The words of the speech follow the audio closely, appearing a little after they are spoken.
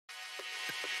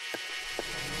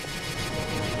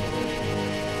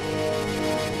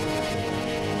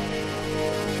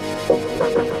This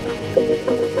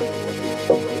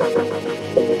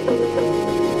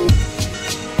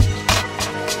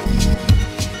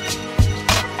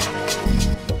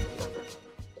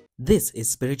is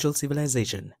Spiritual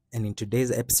Civilization, and in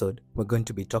today's episode, we're going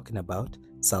to be talking about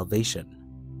salvation.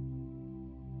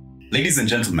 Ladies and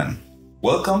gentlemen,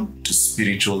 welcome to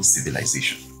Spiritual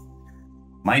Civilization.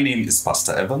 My name is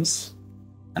Pastor Evans,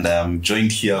 and I am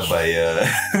joined here by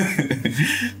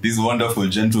these wonderful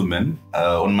gentlemen.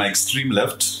 On my extreme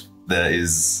left, there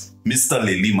is Mr.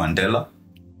 Lely Mandela.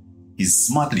 He's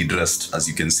smartly dressed, as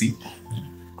you can see.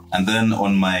 And then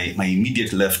on my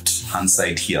immediate left-hand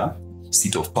side here,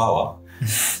 seat of power,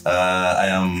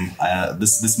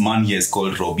 this man here is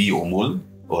called Robbie Omol,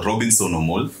 or Robinson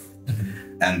Omol,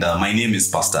 and my name is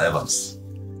Pastor Evans.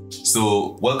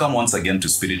 So welcome once again to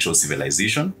Spiritual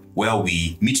Civilization, where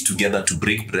we meet together to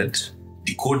break bread,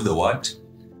 decode the word,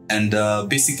 and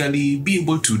basically be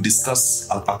able to discuss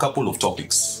a couple of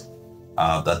topics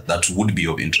that would be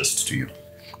of interest to you.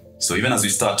 So even as we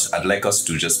start, I'd like us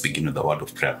to just begin with a word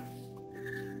of prayer.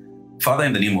 Father,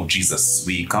 in the name of Jesus,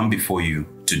 we come before you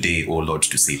today, O Lord,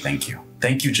 to say thank you.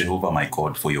 Thank you, Jehovah, my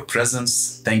God, for your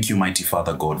presence. Thank you, mighty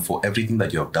Father God, for everything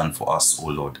that you have done for us, O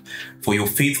Lord. For your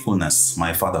faithfulness,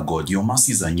 my Father God, your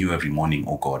mercies are new every morning,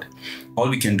 O God. All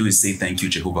we can do is say thank you,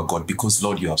 Jehovah God, because,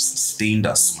 Lord, you have sustained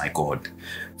us, my God.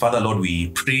 Father, Lord, we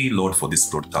pray, Lord, for this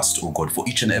broadcast, oh God, for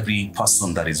each and every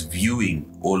person that is viewing,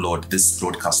 oh Lord, this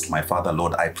broadcast, my Father,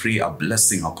 Lord, I pray a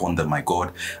blessing upon them, my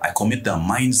God. I commit their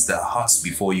minds, their hearts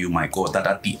before you, my God, that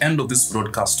at the end of this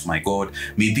broadcast, my God,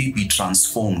 may they be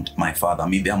transformed, my Father.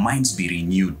 May their minds be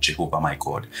renewed, Jehovah, my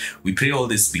God. We pray all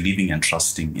this believing and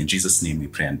trusting. In Jesus' name we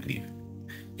pray and believe.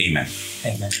 Amen.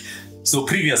 Amen. So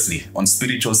previously on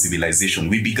Spiritual Civilization,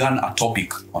 we began a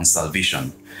topic on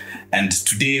salvation. And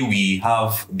today we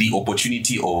have the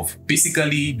opportunity of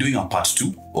basically doing a part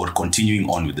 2 or continuing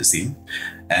on with the same.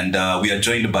 And we are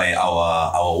joined by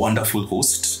our wonderful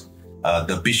host,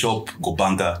 the Bishop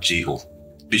Gobanga J.O.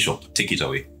 Bishop, take it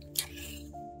away.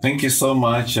 Thank you so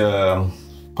much,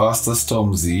 Pastor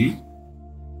Stormzy,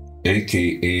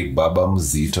 aka Baba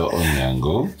Mzito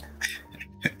Onyango,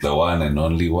 the one and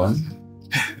only one,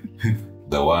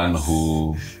 the one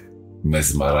who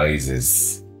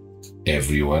mesmerizes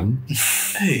everyone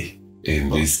in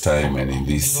this time and in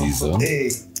this season,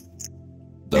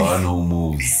 the one who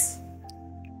moves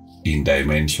in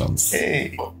dimensions.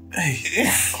 I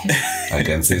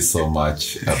can say so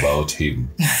much about him.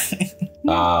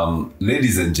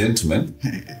 Ladies and gentlemen,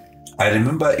 I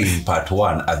remember in part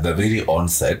 1 at the very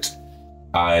onset,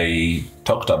 I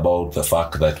talked about the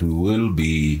fact that we will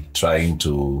be trying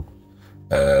to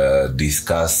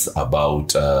discuss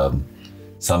about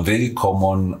some very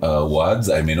common words.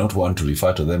 I may not want to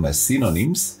refer to them as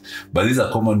synonyms, but these are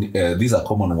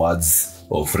common words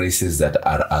or phrases that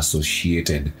are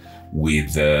associated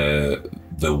with the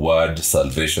word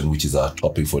salvation, which is our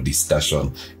topic for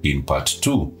discussion in part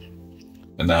 2.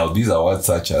 And now these are words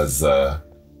such as to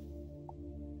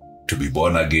be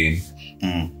born again,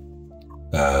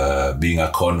 being a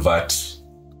convert.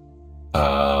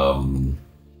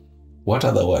 What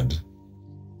other word?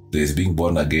 There's being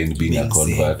born again, being a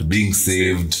convert, saved. Being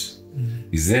saved.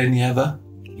 Is there any other?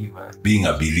 Believer. Being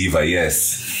a believer,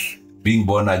 yes. Being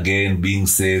born again, being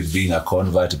saved, being a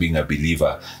convert, being a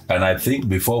believer. And I think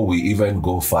before we even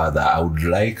go further, I would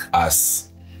like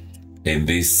us in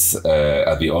this,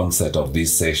 at the onset of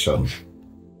this session,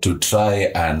 to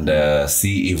try and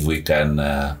see if we can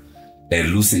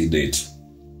elucidate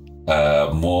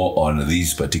more on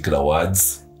these particular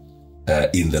words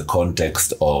in the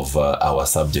context of our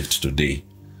subject today.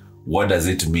 What does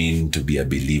it mean to be a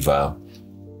believer?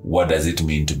 What does it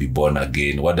mean to be born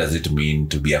again? What does it mean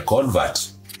to be a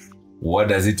convert? What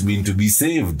does it mean to be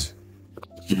saved?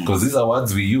 Because these are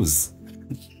words we use.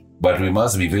 But we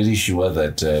must be very sure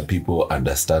that people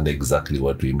understand exactly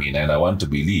what we mean. And I want to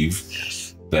believe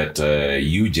that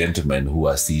you gentlemen who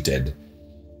are seated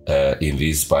in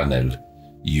this panel,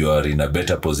 you are in a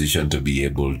better position to be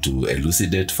able to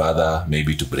elucidate further,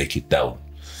 maybe to break it down.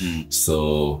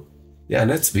 So, yeah,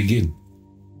 let's begin.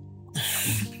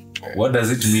 What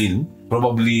does it mean?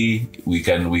 Probably we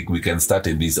can start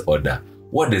in this order.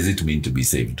 What does it mean to be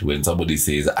saved? When somebody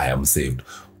says, I am saved,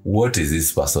 what is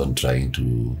this person trying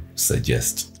to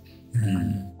suggest?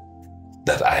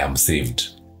 That I am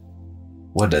saved.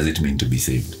 What does it mean to be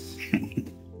saved?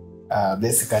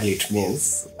 Basically, it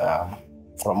means,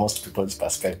 from most people's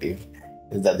perspective,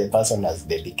 is that the person has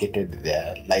dedicated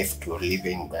their life to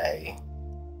living by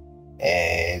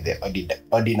the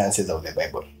ordinances of the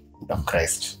Bible, of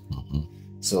Christ.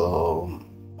 So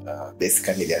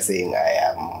basically they're saying,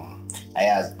 I am I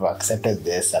have accepted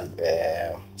the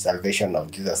salvation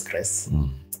of Jesus Christ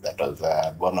that was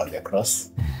born on the cross,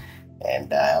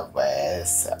 and I have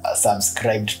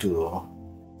subscribed to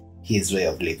his way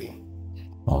of living.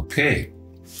 Okay.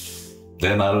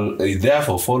 Then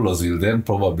therefore follows, we'll then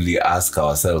probably ask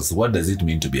ourselves, what does it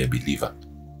mean to be a believer?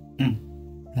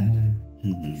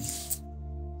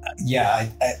 Yeah,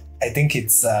 I think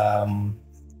it's the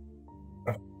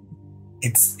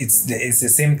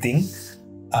same thing.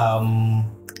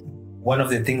 One of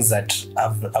the things that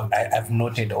I've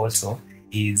noted also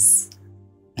is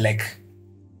like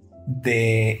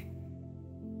the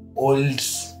old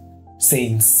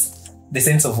saints, the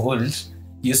saints of old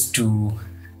used to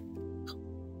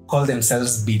call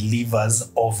themselves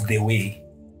believers of the way.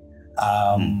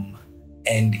 And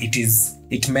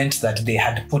it meant that they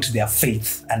had put their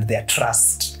faith and their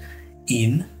trust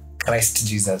in Christ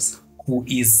Jesus, who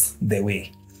is the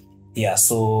way. Yeah,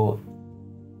 so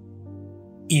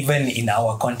even in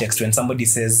our context, when somebody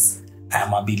says, I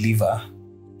am a believer,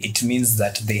 it means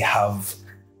that they have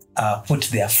put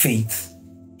their faith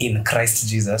in Christ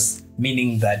Jesus,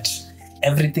 meaning that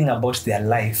everything about their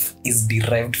life is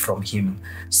derived from him.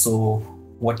 So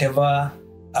whatever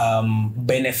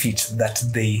benefit that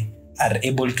they are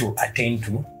able to attain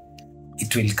to,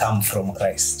 it will come from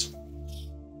Christ.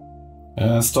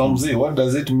 Stormzy, what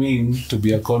does it mean to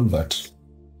be a convert?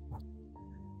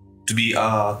 To be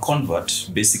a convert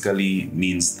basically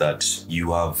means that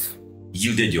you have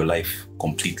yielded your life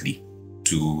completely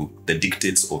to the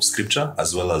dictates of Scripture,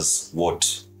 as well as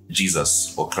what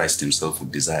Jesus or Christ himself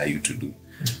would desire you to do.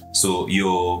 So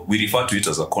we refer to it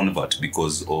as a convert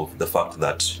because of the fact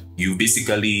that you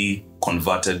basically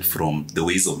converted from the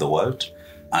ways of the world,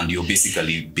 and you've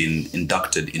basically been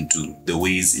inducted into the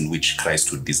ways in which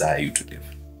Christ would desire you to live.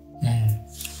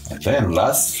 And then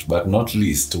last but not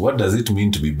least, what does it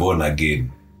mean to be born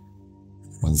again?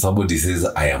 When somebody says,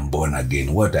 I am born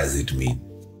again, what does it mean?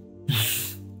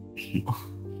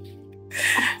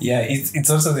 Yeah, it's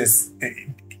also this.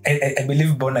 I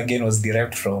believe born again was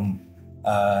derived from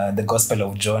the Gospel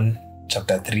of John,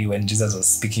 chapter 3, when Jesus was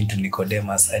speaking to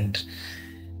Nicodemus, and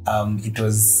it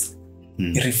was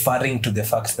referring to the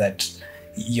fact that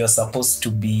you're supposed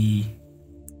to be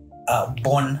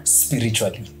born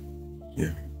spiritually.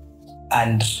 Yeah.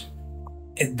 And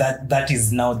that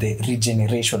is now the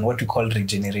regeneration, what we call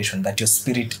regeneration, that your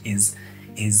spirit has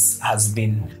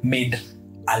been made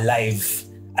alive,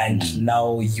 and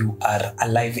now you are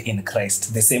alive in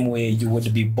Christ. The same way you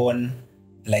would be born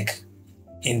like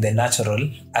in the natural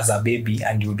as a baby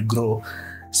and you would grow.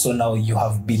 So now you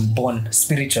have been born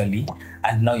spiritually,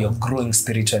 and now you're growing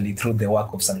spiritually through the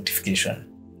work of sanctification.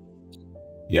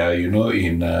 Yeah,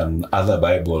 in other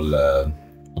Bible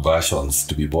versions,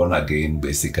 to be born again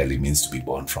basically means to be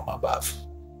born from above.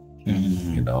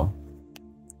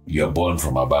 You're born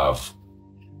from above.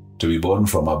 To be born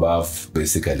from above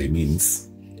basically means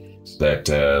that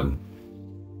the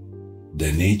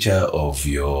nature of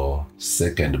your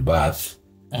second birth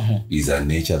is a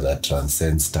nature that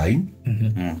transcends time.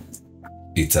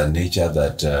 It's a nature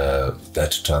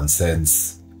that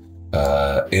transcends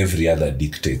every other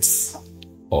dictates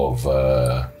of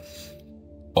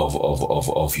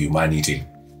humanity.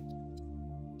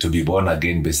 To be born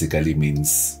again basically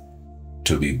means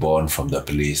to be born from the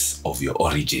place of your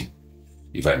origin,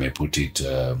 if I may put it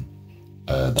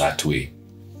that way.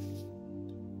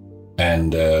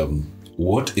 And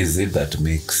what is it that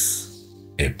makes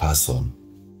a person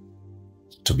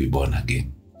to be born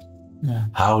again? Yeah.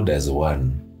 How does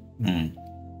one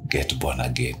get born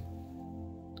again?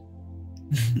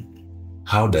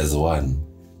 How does one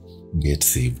get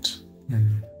saved?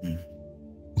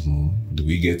 Do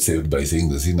we get saved by saying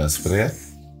the sinner's prayer?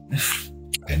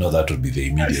 I know that would be the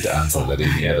immediate answer that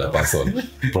any other person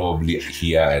probably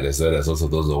here, and as well as also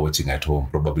those who are watching at home,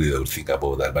 probably they would think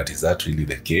about that. But is that really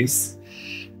the case?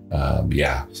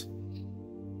 Yeah.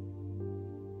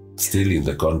 Still in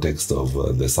the context of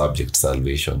the subject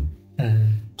salvation.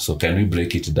 So can we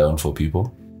break it down for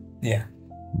people? Yeah.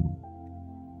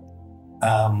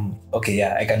 Okay,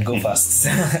 yeah, I can go first.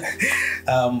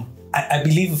 I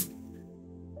believe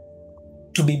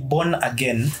to be born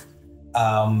again,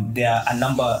 there are a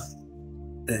number.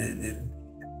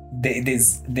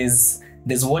 There's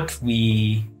what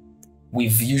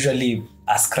we've usually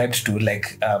ascribed to,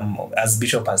 like as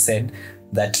Bishop has said,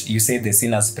 that you say the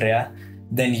sinner's prayer,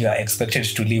 then you are expected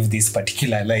to live this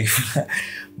particular life.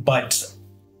 But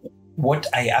what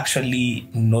I actually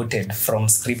noted from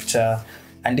Scripture,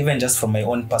 and even just from my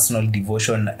own personal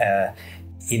devotion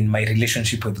in my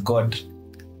relationship with God,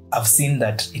 I've seen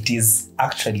that it is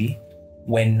actually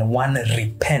when one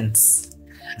repents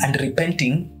And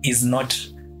repenting is not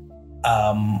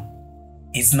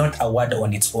a word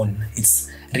on its own. It's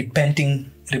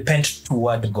repent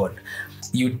toward God.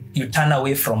 You turn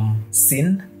away from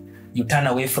sin, you turn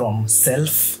away from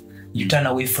self, you turn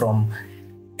away from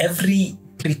every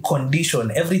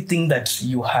precondition, everything that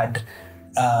you had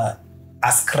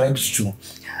ascribed to.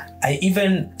 I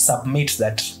even submit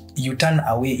that you turn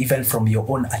away even from your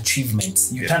own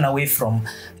achievements. You turn away from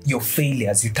your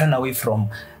failures. You turn away from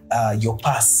your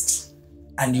past,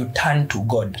 and you turn to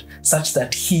God, such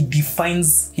that He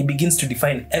begins to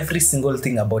define every single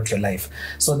thing about your life.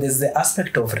 So there's the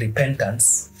aspect of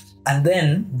repentance, and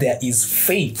then there is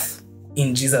faith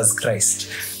in Jesus Christ,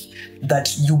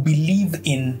 that you believe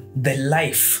in the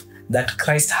life that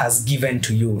Christ has given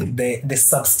to you, the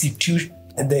substitute,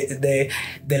 the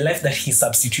life that He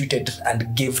substituted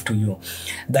and gave to you,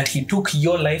 that He took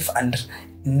your life and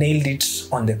nailed it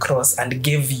on the cross and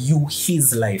gave you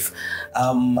His life.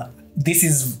 This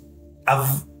is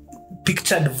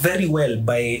pictured very well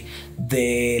by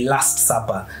the Last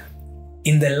Supper.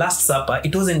 In the Last Supper,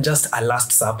 it wasn't just a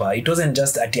Last Supper. It wasn't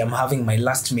just that I'm having my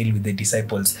last meal with the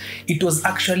disciples. It was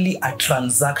actually a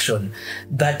transaction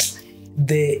that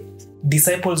the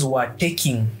disciples were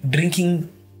drinking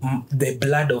the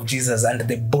blood of Jesus and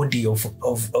the body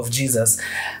of Jesus.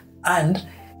 And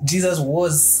Jesus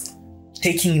was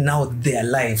taking now their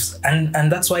lives. And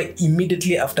that's why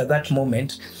immediately after that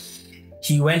moment,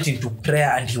 He went into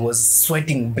prayer and He was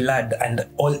sweating blood and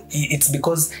all. It's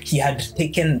because He had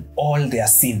taken all their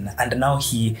sin, and now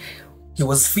he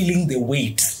was feeling the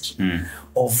weight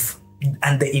of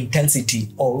and the intensity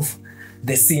of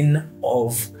the sin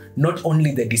of not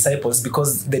only the disciples,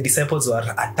 because the disciples were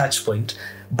a touch point,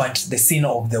 but the sin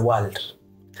of the world.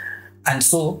 And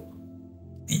so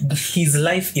His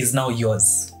life is now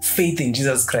yours. Faith in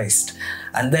Jesus Christ.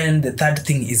 And then the third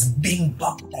thing is being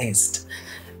baptized.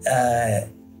 There's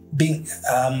being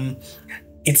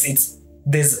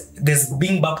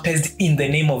baptized in the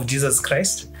name of Jesus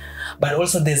Christ, but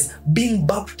also there's being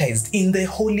baptized in the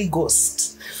Holy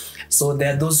Ghost. So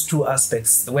there are those two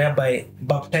aspects, whereby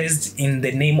baptized in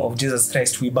the name of Jesus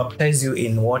Christ, we baptize you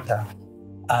in water,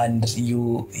 and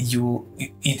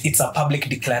it's a public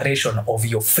declaration of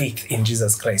your faith in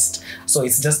Jesus Christ. So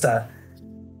it's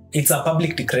a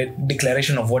public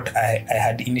declaration of what I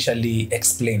had initially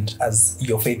explained as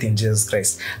your faith in Jesus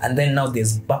Christ. And then now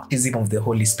there's baptism of the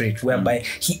Holy Spirit, whereby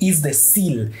He is the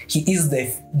seal, He is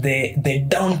the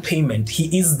down payment,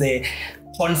 He is the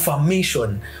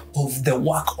confirmation of the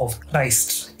work of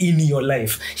Christ in your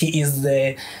life. He is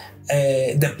the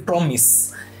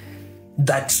promise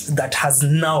that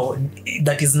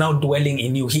is now dwelling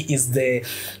in you. He is the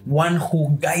one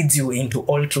who guides you into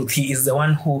all truth. He is the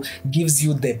one who gives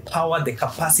you the power, the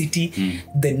capacity,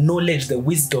 the knowledge, the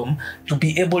wisdom to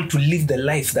be able to live the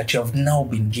life that you have now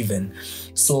been given.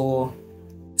 So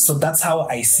that's how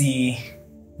I see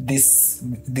this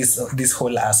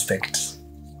whole aspect.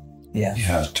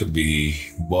 Yeah, to be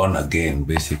born again,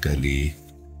 basically,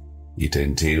 it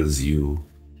entails you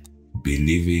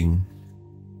believing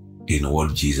in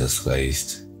what Jesus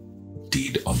Christ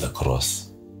did on the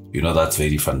cross. That's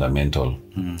very fundamental.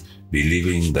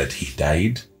 Believing that He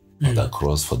died on the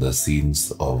cross for the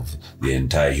sins of the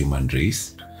entire human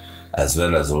race, as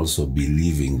well as also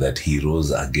believing that He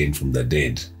rose again from the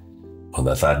dead on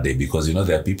the third day. Because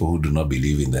there are people who do not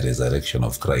believe in the resurrection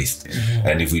of Christ.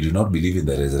 And if we do not believe in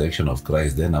the resurrection of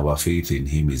Christ, then our faith in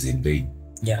Him is in vain.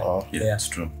 Yeah, it's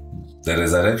true. The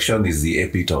resurrection is the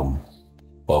epitome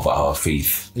of our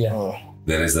faith. The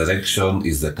resurrection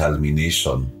is the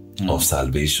culmination of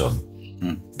salvation.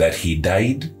 That He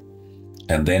died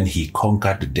and then He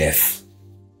conquered death.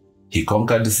 He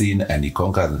conquered sin and He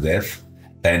conquered death,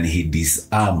 and He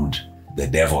disarmed the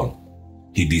devil.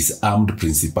 He disarmed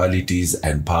principalities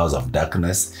and powers of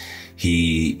darkness.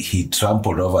 He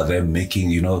trampled over them,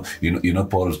 making,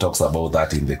 Paul talks about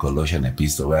that in the Colossian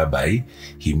epistle, whereby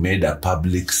He made a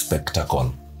public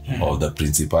spectacle of the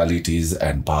principalities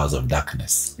and powers of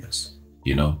darkness. Yes.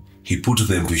 He put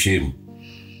them to shame.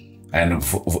 And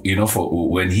for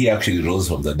when He actually rose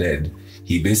from the dead,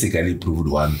 He basically proved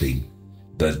one thing: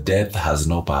 that death has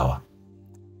no power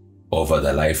over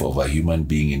the life of a human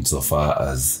being insofar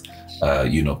as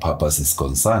purpose is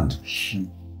concerned.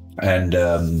 And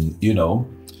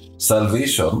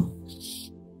salvation,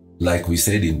 like we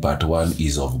said in part 1,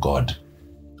 is of God.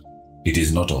 It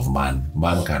is not of man.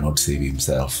 Man cannot save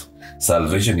himself.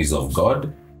 Salvation is of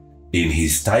God in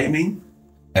His timing,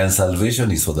 and salvation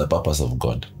is for the purpose of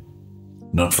God,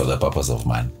 not for the purpose of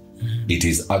man. It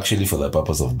is actually for the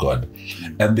purpose of God.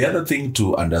 And the other thing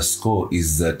to underscore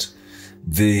is that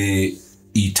the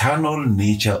eternal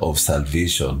nature of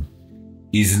salvation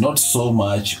is not so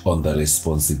much on the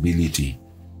responsibility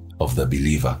of the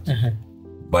believer,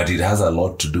 but it has a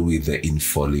lot to do with the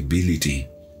infallibility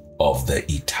of the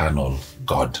eternal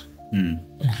God.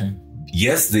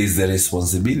 Yes, there is the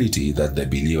responsibility that the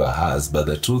believer has, but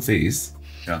the truth is,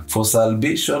 for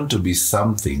salvation to be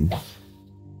something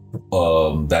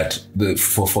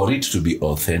for it to be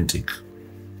authentic,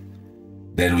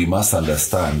 then we must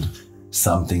understand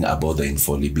something about the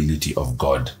infallibility of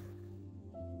God.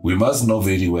 We must know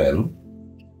very well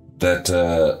that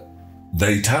the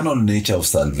eternal nature of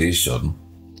salvation,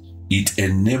 it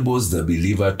enables the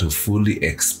believer to fully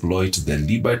exploit the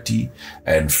liberty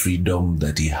and freedom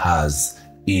that he has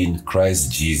in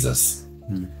Christ Jesus.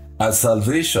 As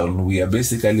salvation, we are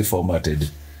basically formatted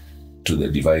to the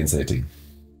divine setting.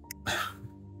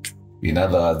 In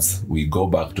other words, we go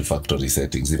back to factory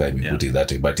settings, if I may put it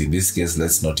that way. But in this case,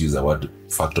 let's not use the word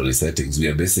factory settings. We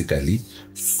are basically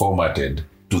formatted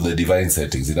to the divine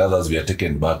settings. In other words, we are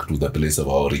taken back to the place of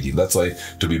our origin. That's why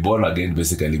to be born again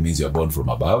basically means you're born from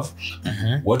above.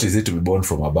 What is it to be born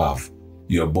from above?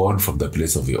 You're born from the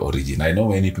place of your origin. I know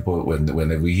many people,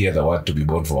 when we hear the word to be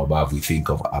born from above, we think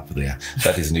of up there.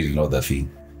 That is really not the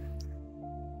thing.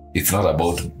 It's not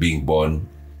about being born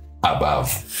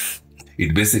above.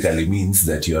 It basically means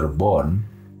that you are born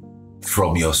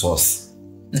from your source.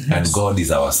 And God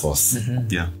is our source.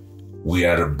 We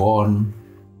are born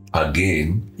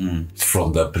again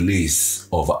from the place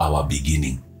of our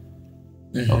beginning.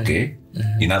 Okay?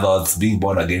 In other words, being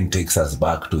born again takes us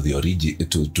back to the origin,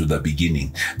 to the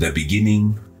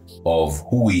beginning of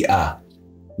who we are.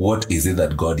 What is it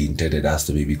that God intended us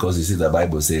to be? Because you see, the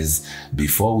Bible says,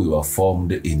 before we were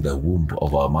formed in the womb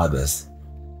of our mothers,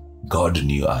 God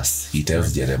knew us. He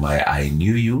tells Jeremiah, I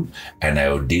knew you and I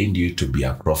ordained you to be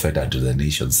a prophet unto the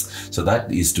nations. So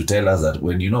that is to tell us that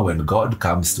when God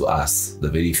comes to us the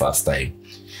very first time,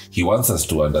 he wants us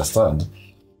to understand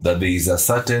that there is a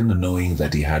certain knowing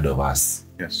that he had of us.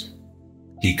 Yes.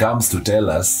 He comes to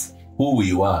tell us who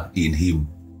we were in him.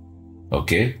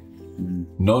 Okay?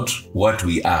 Not what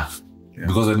we are.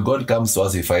 Because when God comes to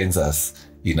us, he finds us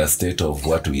in a state of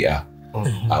what we are.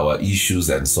 Our issues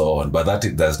and so on, but that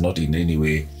it does not in any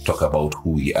way talk about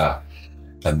who we are.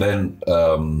 And then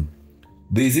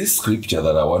there's this scripture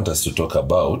that I want us to talk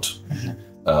about.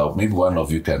 Maybe one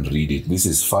of you can read it. This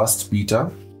is 1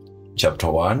 Peter chapter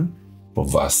 1 from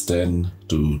verse 10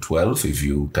 to 12. If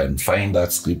you can find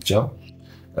that scripture,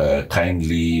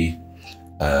 kindly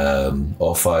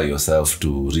offer yourself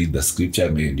to read the scripture.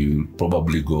 And you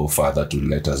probably go further to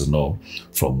let us know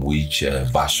from which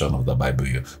version of the Bible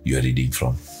you're reading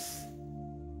from.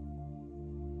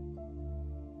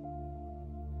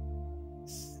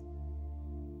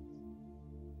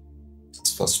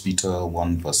 It's 1 Peter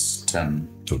 1 verse 10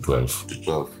 to 12. to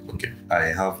 12. Okay. I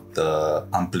have the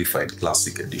Amplified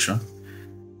Classic Edition.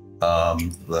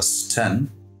 Verse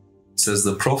 10 says,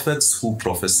 the prophets who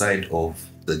prophesied of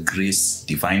the grace,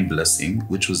 divine blessing,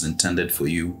 which was intended for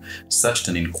you, searched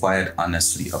and inquired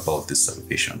earnestly about this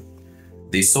salvation.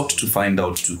 They sought to find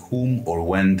out to whom or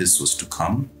when this was to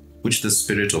come, which the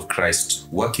Spirit of Christ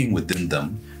working within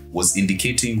them was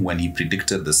indicating when he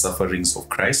predicted the sufferings of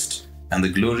Christ and the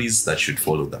glories that should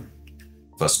follow them.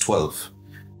 Verse 12.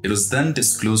 It was then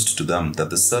disclosed to them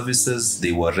that the services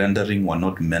they were rendering were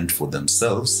not meant for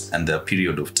themselves and their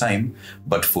period of time,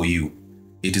 but for you.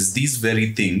 It is these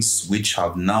very things which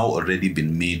have now already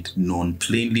been made known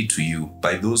plainly to you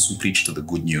by those who preach the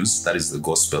good news, that is the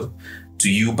gospel,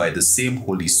 to you by the same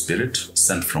Holy Spirit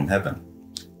sent from heaven.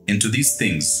 Into these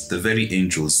things the very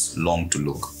angels long to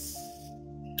look.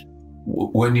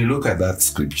 When you look at that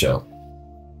scripture,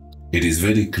 it is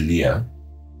very clear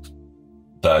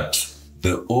that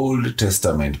the Old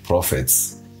Testament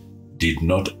prophets did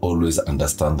not always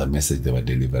understand the message they were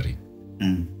delivering.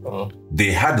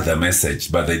 They had the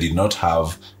message, but they did not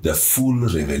have the full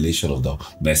revelation of the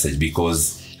message,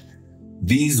 because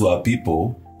these were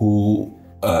people who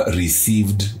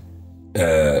received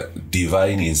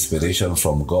divine inspiration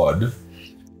from God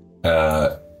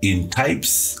in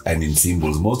types and in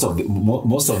symbols. Most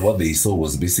of what they saw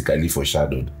was basically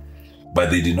foreshadowed,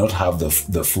 but they did not have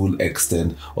the full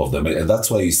extent of the message. And that's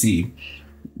why you see,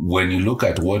 when you look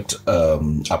at what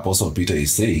Apostle Peter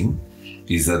is saying,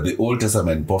 is that the Old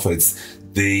Testament prophets,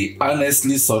 they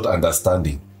honestly sought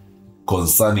understanding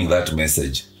concerning that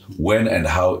message, when and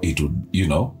how it would,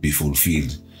 be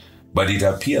fulfilled. But it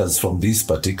appears from this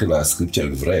particular scripture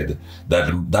we've read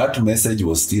that that message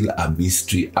was still a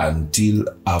mystery until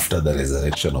after the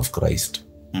resurrection of Christ.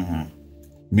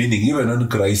 Meaning, even when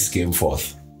Christ came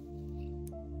forth,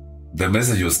 the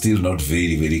message was still not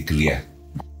very, very clear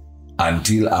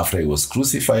until after he was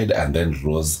crucified and then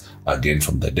rose again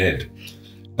from the dead.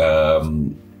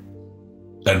 And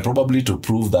probably to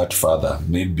prove that further,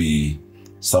 maybe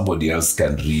somebody else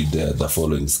can read the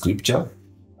following scripture.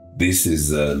 This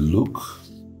is Luke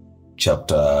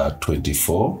chapter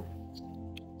 24,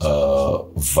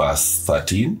 verse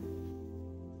 13,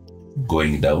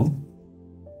 going down.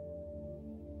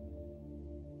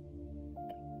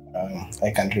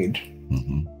 I can read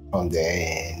from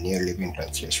the New Living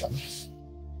Translation.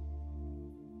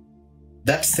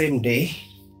 That same day,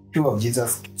 two of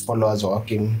Jesus' followers were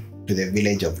walking to the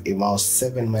village of Emmaus,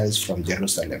 7 miles from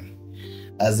Jerusalem.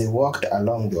 As they walked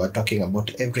along, they were talking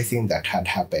about everything that had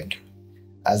happened.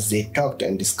 As they talked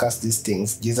and discussed these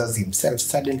things, Jesus himself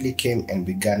suddenly came and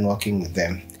began walking with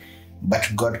them, but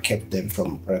God kept them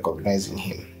from recognizing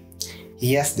him.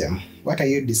 He asked them, "What are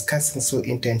you discussing so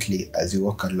intently as you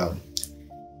walk along?"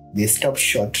 They stopped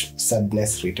short,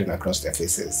 sadness written across their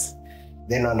faces.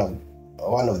 Then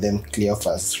one of them,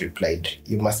 Cleophas, replied,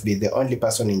 "You must be the only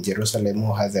person in Jerusalem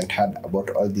who hasn't heard about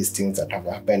all these things that have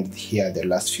happened here the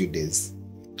last few days."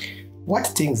 "What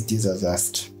things?" Jesus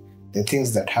asked. "The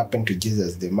things that happened to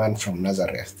Jesus, the man from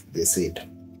Nazareth," they said.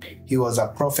 "He was a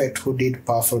prophet who did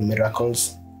powerful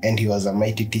miracles, and he was a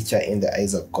mighty teacher in the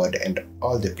eyes of God and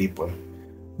all the people.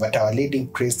 But our leading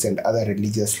priests and other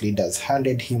religious leaders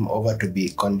handed him over to be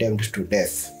condemned to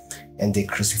death, and they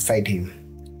crucified him.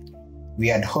 We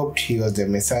had hoped he was the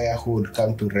Messiah who would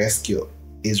come to rescue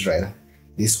Israel.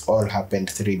 This all happened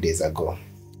 3 days ago."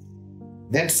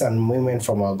 Then some women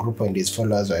from our group and his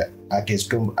followers were at his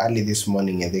tomb early this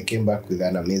morning, and they came back with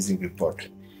an amazing report.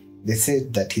 They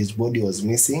said that his body was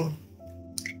missing,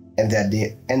 and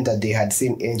that they had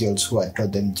seen angels who had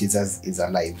told them Jesus is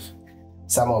alive.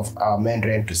 Some of our men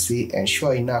ran to see, and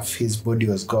sure enough, his body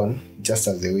was gone, just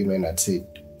as the women had said.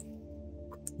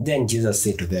 Then Jesus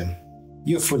said to them,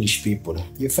 "You foolish people,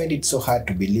 you find it so hard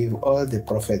to believe all that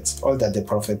the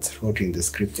prophets wrote in the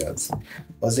scriptures.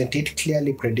 Wasn't it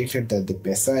clearly predicted that the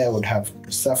Messiah would have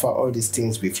to suffer all these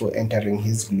things before entering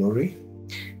his glory?"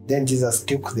 Then Jesus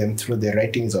took them through the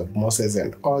writings of Moses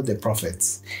and all the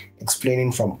prophets,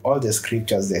 explaining from all the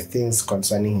scriptures the things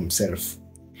concerning himself.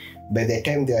 By the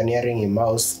time they were nearing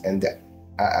Emmaus and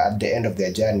at the end of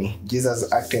their journey, Jesus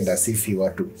acted as if he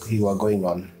were going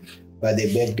on, but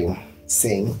they begged him,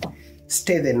 saying,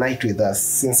 "Stay the night with us,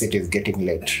 since it is getting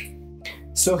late."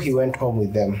 So he went home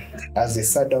with them. As they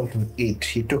sat down to eat,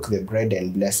 he took the bread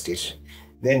and blessed it.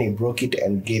 Then he broke it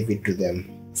and gave it to them.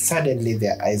 Suddenly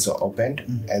their eyes were opened,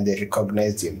 and they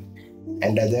recognized him,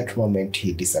 and at that moment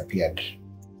he disappeared.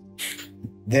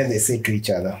 Then they said to each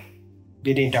other,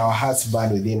 "Didn't our hearts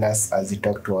burn within us as he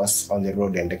talked to us on the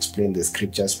road and explained the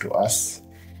scriptures to us?"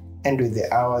 And within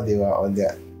the hour they were on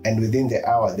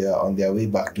their way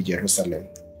back to Jerusalem.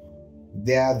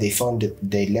 There they found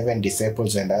the 11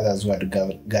 disciples and others who had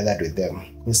gathered with them,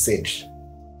 who said,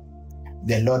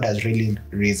 "The Lord has really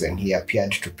risen. He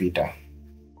appeared to Peter."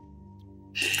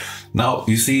 Now,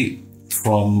 you see,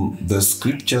 from the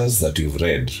scriptures that you've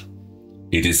read,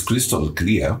 it is crystal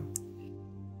clear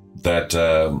that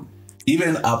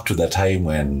even up to the time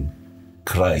when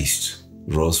Christ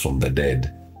rose from the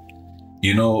dead,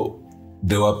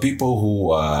 there were people who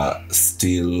were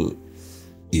still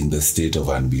in the state of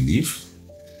unbelief.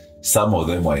 Some of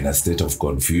them were in a state of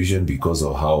confusion because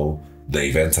of how the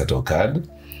events had occurred,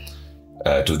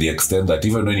 to the extent that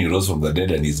even when he rose from the dead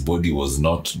and his body was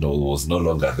no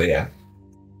longer there,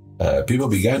 people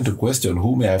began to question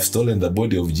who may have stolen the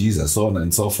body of Jesus, so on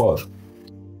and so forth.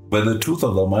 But the truth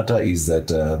of the matter is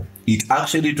that it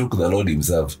actually took the Lord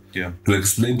himself to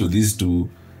explain to these two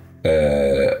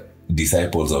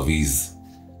disciples of his,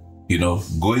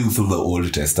 going through the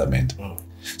Old Testament.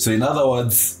 So in other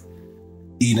words,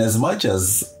 in as much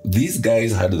as these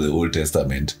guys had the Old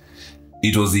Testament,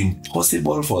 it was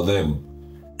impossible for them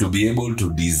to be able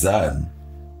to discern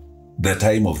the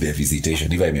time of their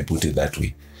visitation, if I may put it that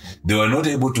way. They were not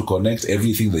able to connect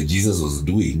everything that Jesus was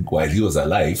doing while he was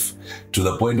alive to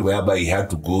the point whereby he had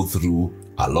to go through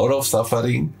a lot of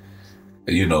suffering,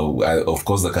 of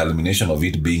course, the culmination of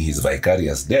it being his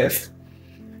vicarious death.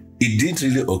 It didn't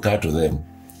really occur to them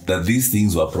that these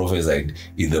things were prophesied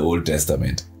in the Old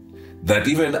Testament. That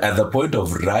even at the point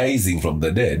of rising from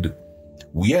the dead,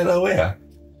 we are aware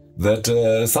that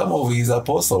some of his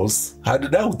apostles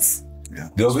had doubts. Yeah.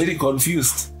 They were very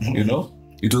confused,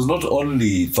 It was not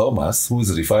only Thomas, who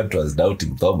is referred to as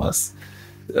doubting Thomas.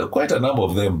 Quite a number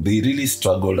of them, they really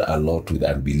struggled a lot with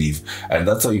unbelief. And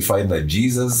that's how you find that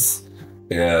Jesus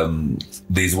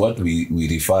there's what we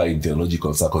refer in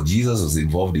theological circles. Jesus was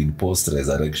involved in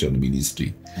post-resurrection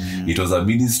ministry. It was a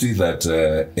ministry that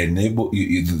enabled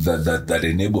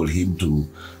him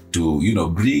to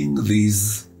bring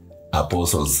these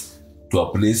apostles to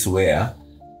a place where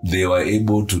they were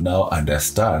able to now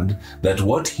understand that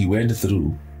what he went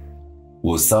through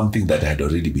was something that had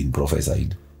already been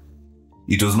prophesied.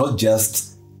 It was not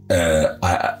just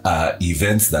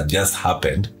events that just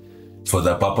happened for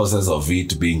the purposes of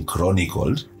it being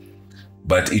chronicled,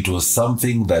 but it was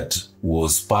something that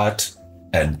was part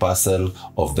and parcel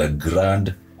of the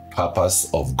grand purpose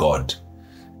of God,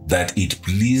 that it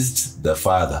pleased the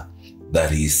Father that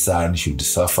his Son should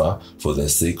suffer for the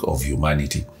sake of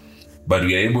humanity. But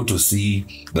we are able to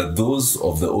see that those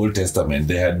of the Old Testament,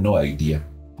 they had no idea.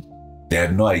 They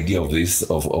had no idea of this,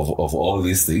 of all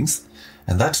these things.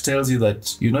 And that tells you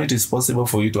that, it is possible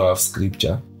for you to have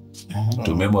scripture,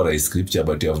 to memorize scripture,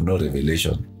 but you have no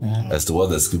revelation as to what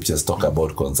the scriptures talk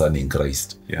about concerning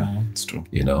Christ. Yeah, it's true.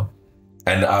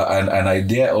 And I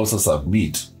dare also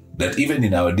submit that even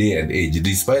in our day and age,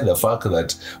 despite the fact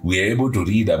that we are able to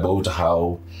read about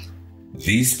how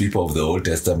these people of the Old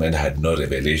Testament had no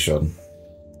revelation,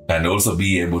 and also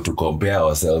be able to compare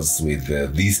ourselves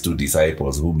with these two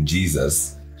disciples whom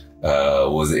Jesus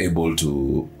was able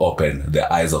to open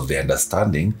the eyes of the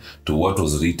understanding to what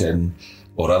was written,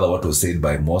 or rather what was said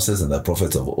by Moses and the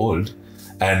prophets of old,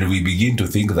 and we begin to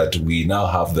think that we now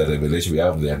have the revelation, we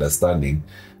have the understanding.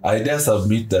 I dare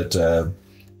submit that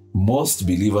most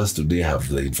believers today have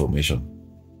the information.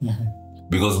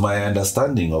 Because my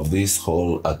understanding of this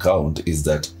whole account is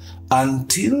that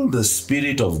until the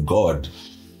Spirit of God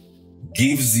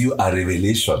gives you a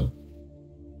revelation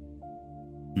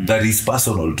that is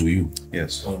personal to you.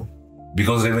 Yes.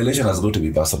 Because revelation has got to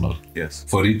be personal. Yes.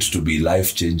 For it to be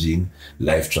life-changing,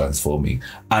 life-transforming.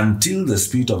 Until the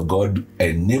Spirit of God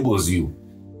enables you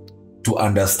to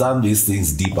understand these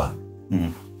things deeper.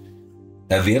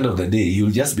 At the end of the day,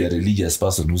 you'll just be a religious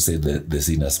person who said the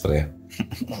sinner's prayer.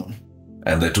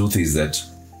 And the truth is that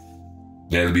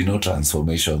there will be no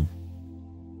transformation.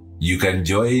 You can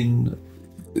join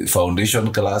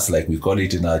foundation class, like we call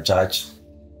it in our church.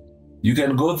 You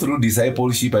can go through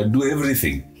discipleship and do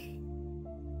everything.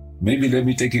 Maybe let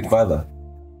me take it further.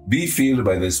 Be filled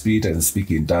by the Spirit and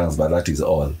speak in tongues, but that is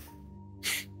all.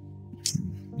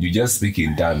 You just speak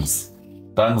in tongues.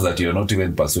 Tongues that you're not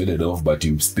even persuaded of, but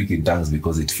you speak in tongues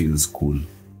because it feels cool.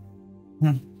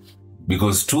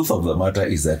 Because truth of the matter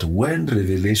is that when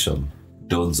revelation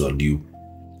dawns on you,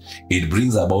 it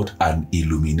brings about an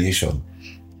illumination.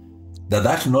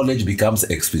 That knowledge becomes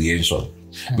experiential.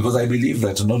 Because I believe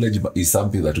that knowledge is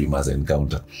something that we must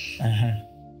encounter.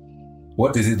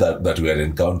 What is it that we are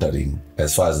encountering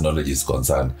as far as knowledge is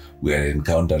concerned? We are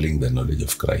encountering the knowledge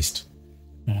of Christ.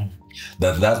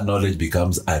 That knowledge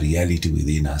becomes a reality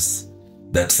within us.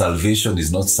 That salvation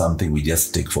is not something we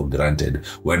just take for granted.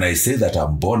 When I say that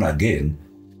I'm born again,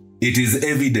 it is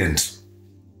evident.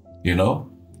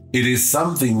 It is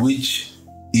something which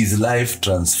is life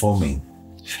transforming.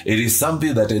 It is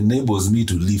something that enables me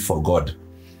to live for God.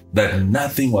 That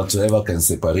nothing whatsoever can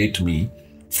separate me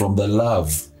from the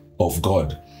love of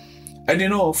God.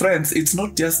 And friends, it's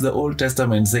not just the Old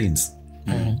Testament saints.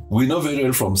 We know very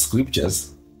well from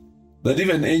scriptures that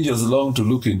even angels long to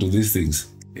look into these things.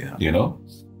 Yeah.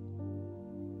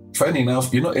 Funny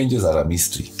enough, angels are a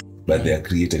mystery, but they are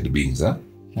created beings.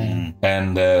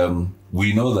 And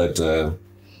we know that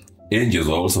angels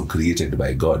were also created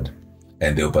by God,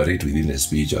 and they operate within the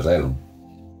spiritual realm.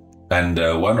 And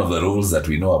one of the roles that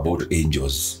we know about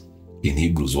angels in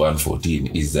Hebrews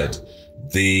 1:14 is that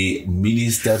they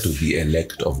minister to the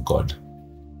elect of God.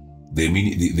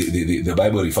 The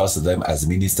Bible refers to them as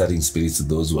ministering spirits to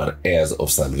those who are heirs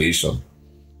of salvation.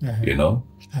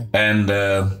 And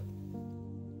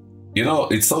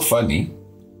it's so funny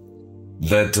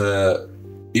that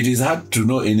it is hard to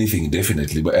know anything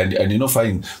definitely, but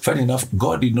funny enough,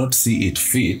 God did not see it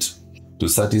fit to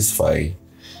satisfy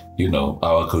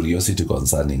our curiosity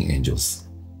concerning angels.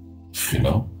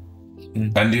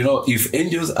 And if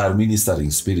angels are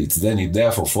ministering spirits, then it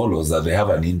therefore follows that they have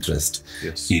an interest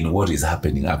in what is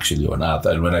happening actually on earth.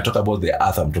 And when I talk about the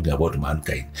earth, I'm talking about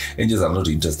mankind. Angels are not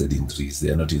interested in trees.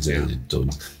 They are not interested in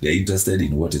stones. They're interested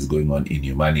in what is going on in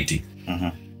humanity.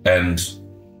 And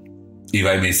if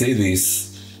I may say this,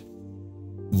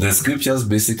 the scriptures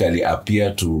basically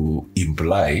appear to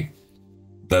imply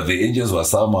that the angels were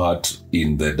somewhat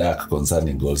in the dark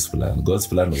concerning God's plan. God's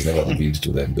plan was never revealed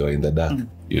to them. They were in the dark,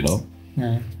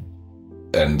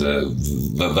 And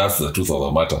that's the truth of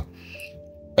the matter.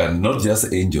 And not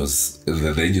just angels,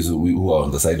 the angels who are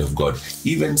on the side of God,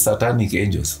 even satanic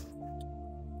angels.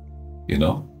 You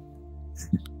know?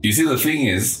 You see, the thing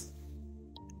is,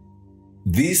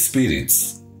 these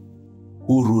spirits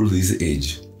who rule this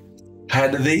age,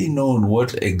 had they known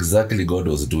what exactly God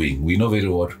was doing, we know very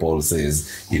well what Paul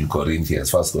says in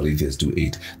Corinthians, 1 Corinthians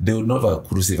 2:8, they would not have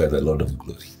crucified the Lord of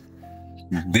glory.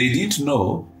 They didn't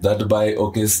know that by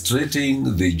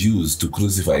orchestrating the Jews to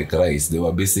crucify Christ, they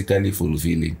were basically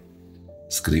fulfilling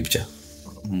scripture.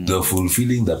 They were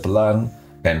fulfilling the plan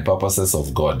and purposes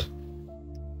of God.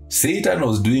 Satan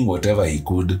was doing whatever he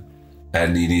could,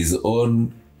 and in his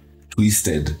own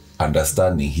twisted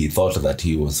understanding, he thought that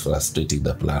he was frustrating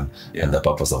the plan and the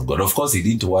purpose of God. Of course, he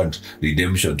didn't want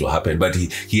redemption to happen, but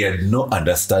he had no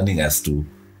understanding as to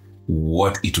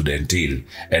what it would entail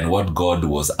and what God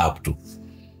was up to.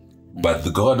 But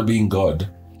the God being God,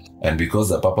 and because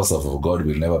the purpose of God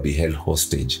will never be held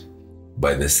hostage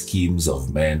by the schemes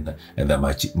of men and the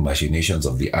machinations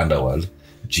of the underworld,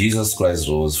 Jesus Christ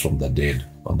rose from the dead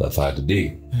on the third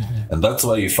day. And that's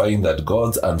why you find that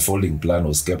God's unfolding plan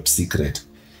was kept secret,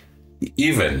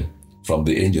 even from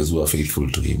the angels who are faithful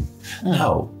to him.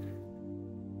 Now,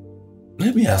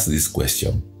 let me ask this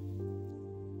question.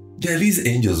 There are these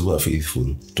angels who are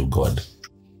faithful to God.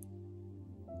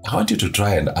 I want you to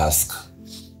try and ask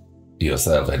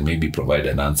yourself, and maybe provide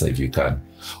an answer if you can.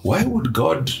 Why would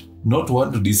God not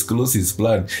want to disclose his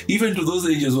plan, even to those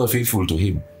angels who are faithful to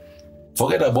him?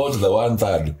 Forget about the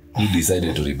 1/3 who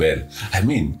decided to rebel. I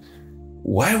mean,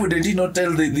 why wouldn't he not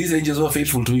tell these angels who are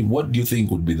faithful to him? What do you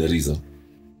think would be the reason?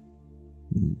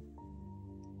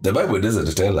 The Bible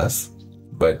doesn't tell us,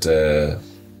 but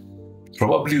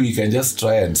probably we can just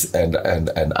try and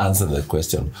answer the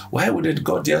question. Why wouldn't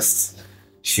God just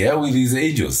share with his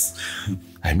angels?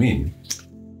 I mean,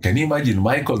 can you imagine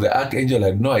Michael, the archangel,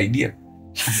 had no idea?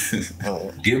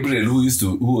 Gabriel,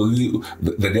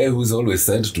 the guy who's always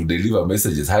sent to deliver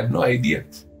messages, had no idea.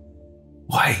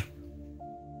 Why?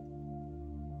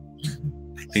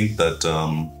 I think that,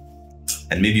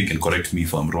 and maybe you can correct me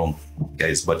if I'm wrong,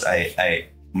 guys, but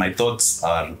my thoughts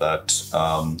are that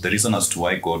the reason as to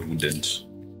why God wouldn't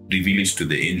reveal it to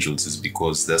the angels is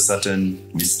because there are certain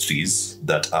mysteries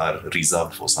that are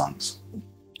reserved for sons.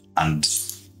 And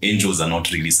angels are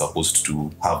not really supposed to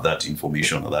have that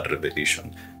information or that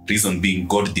revelation. Reason being,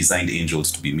 God designed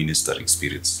angels to be ministering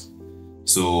spirits.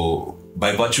 So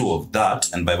by virtue of that,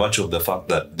 and by virtue of the fact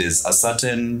that there's a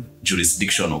certain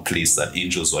jurisdiction or place that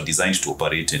angels were designed to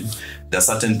operate in, there are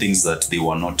certain things that they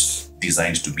were not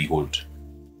designed to behold.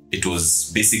 It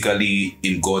was basically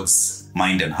in God's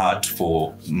mind and heart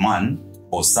for man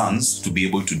or sons to be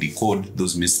able to decode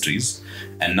those mysteries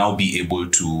and now be able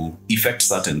to effect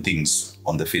certain things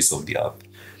on the face of the earth.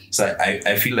 So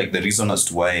I feel like the reason as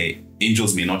to why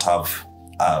angels may not have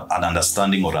an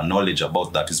understanding or a knowledge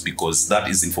about that is because that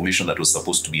is information that was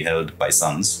supposed to be held by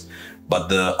sons. But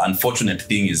the unfortunate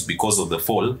thing is, because of the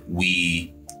fall,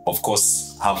 we of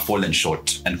course have fallen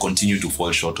short and continue to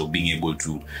fall short of being able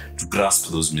to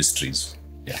grasp those mysteries.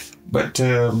 Yeah. But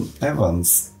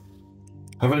Evans,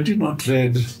 haven't you not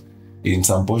read in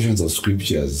some portions of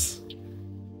scriptures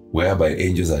whereby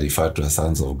angels are referred to as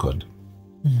sons of God?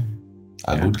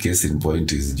 A good case in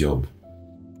point is Job,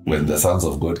 when the sons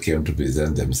of God came to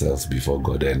present themselves before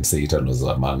God and Satan was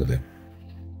among them.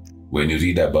 When you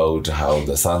read about how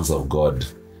the sons of God,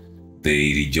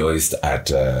 they rejoiced at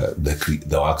the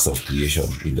works of creation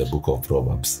in the book of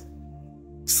Proverbs.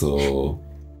 So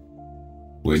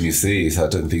when you say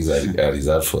certain things are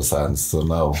reserved for sons, so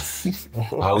now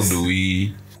how do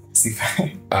we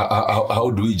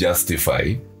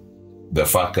justify the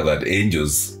fact that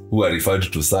angels who are referred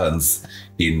to sons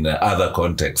in other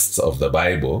contexts of the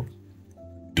Bible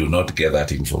do not get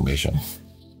that information?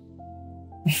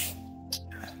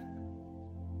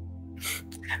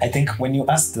 I think when you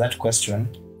asked that question,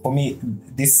 for me,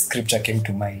 this scripture came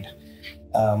to mind.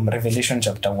 Revelation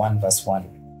chapter 1, verse 1.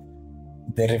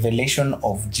 The revelation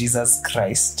of Jesus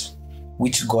Christ,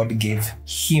 which God gave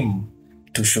him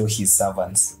to show his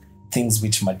servants, things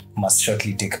which must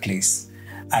shortly take place.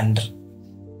 And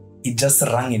it just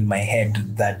rang in my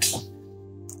head that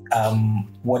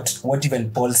what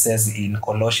even Paul says in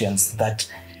Colossians, that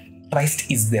Christ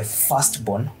is the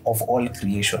firstborn of all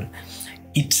creation.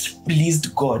 It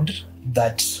pleased God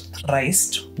that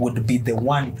Christ would be the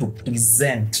one to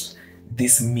present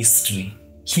this mystery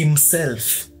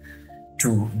himself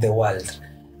to the world.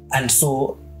 And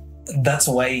so that's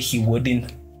why he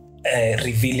wouldn't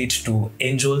reveal it to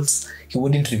angels. He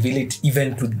wouldn't reveal it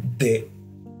even to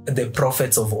the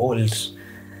prophets of old.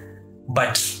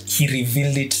 But he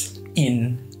revealed it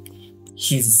in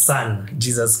his son,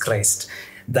 Jesus Christ.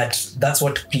 That's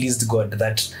what pleased God,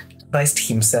 that Christ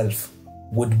himself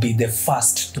would be the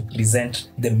first to present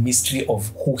the mystery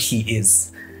of who he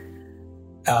is.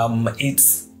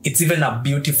 It's even a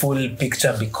beautiful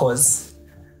picture because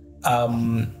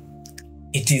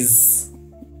it is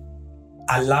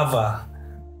a lover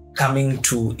coming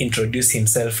to introduce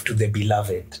himself to the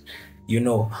beloved. You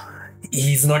know,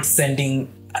 he's not sending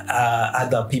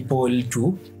other people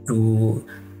to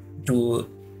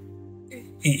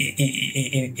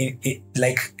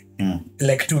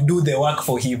like to do the work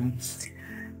for him.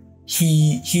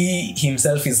 He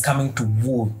himself is coming to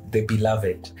woo the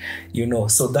beloved, you know.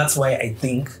 So that's why I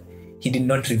think he did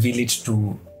not reveal it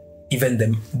to even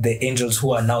the angels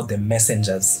who are now the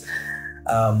messengers,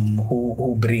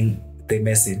 who bring the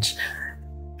message.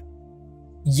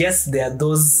 Yes, there are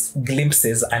those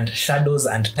glimpses and shadows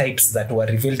and types that were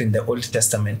revealed in the Old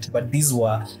Testament, but these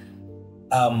were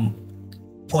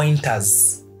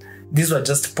pointers. These were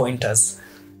just pointers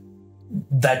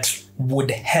that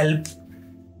would help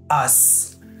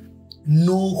us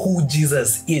know who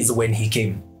Jesus is when he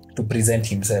came to present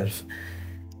himself.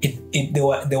 They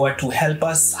were to help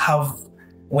us have,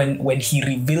 when he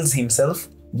reveals himself,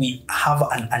 we have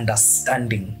an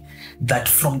understanding that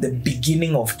from the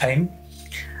beginning of time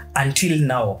until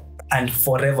now and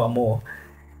forevermore,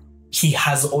 he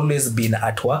has always been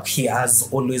at work. He has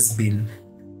always been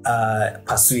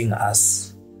pursuing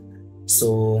us.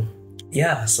 So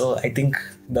yeah, so I think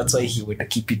that's why he would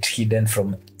keep it hidden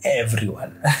from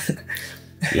everyone.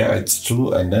 Yeah, it's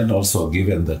true. And then also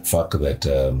given the fact that,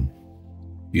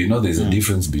 there's a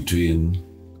difference between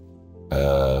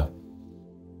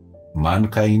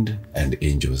mankind and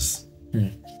angels.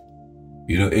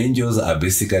 Angels are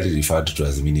basically referred to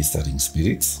as ministering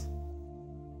spirits,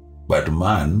 but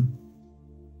man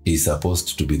is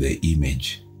supposed to be the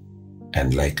image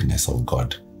and likeness of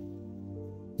God.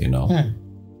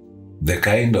 The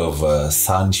kind of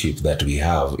sonship that we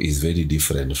have is very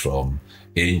different from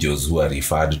angels who are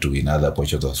referred to in other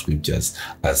portions of scriptures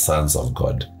as sons of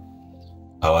God.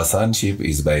 Our sonship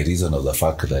is by reason of the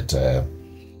fact that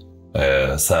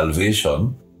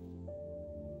salvation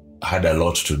had a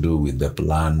lot to do with the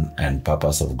plan and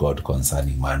purpose of God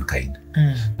concerning mankind.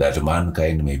 That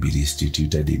mankind may be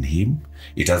restituted in him.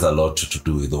 It has a lot to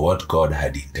do with what God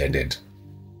had intended.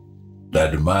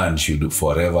 That man should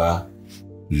forever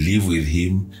live with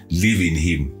him, live in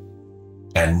him,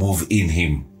 and move in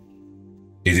him.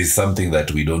 It is something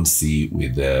that we don't see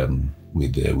with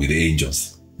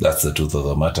angels. That's the truth of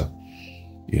the matter.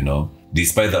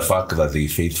 Despite the fact that they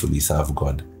faithfully serve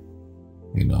God,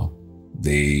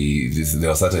 there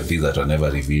are certain things that are never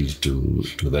revealed to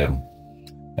them.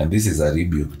 And this is a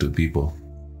rebuke to people.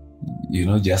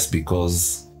 Just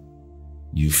because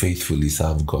you faithfully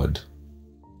serve God,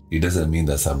 it doesn't mean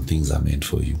that some things are meant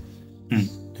for you.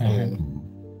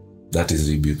 That is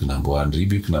rebuke number one.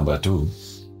 Rebuke number two,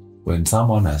 when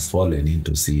someone has fallen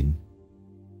into sin,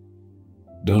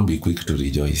 don't be quick to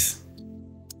rejoice.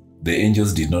 The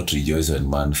angels did not rejoice when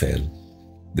man fell.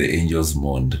 The angels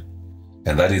mourned.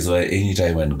 And that is why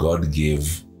anytime when God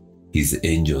gave his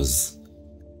angels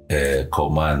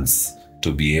commands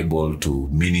to be able to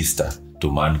minister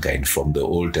to mankind from the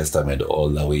Old Testament all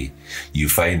the way, you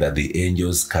find that the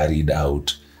angels carried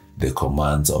out the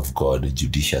commands of God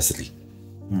judiciously,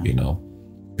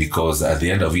 because at the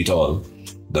end of it all,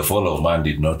 the fall of man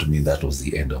did not mean that was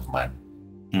the end of man.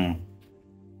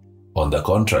 On the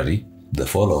contrary, the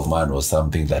fall of man was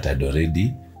something that had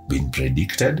already been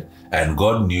predicted, and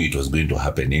God knew it was going to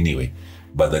happen anyway.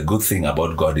 But the good thing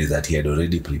about God is that he had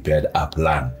already prepared a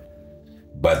plan.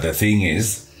 But the thing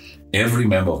is, every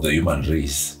member of the human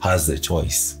race has the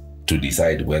choice to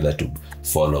decide whether to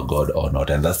follow God or not.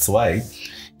 And that's why,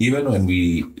 even when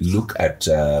we look at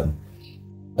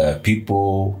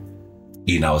people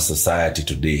in our society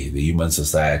today, the human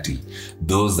society,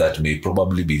 those that may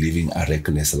probably be living a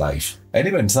reckless life, and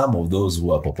even some of those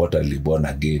who are purportedly born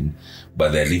again,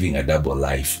 but they're living a double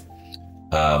life,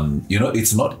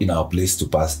 it's not in our place to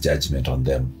pass judgment on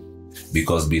them.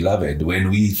 Because, beloved, when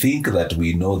we think that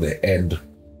we know the end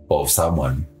of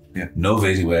someone, know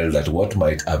very well that what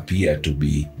might appear to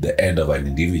be the end of an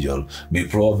individual may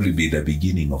probably be the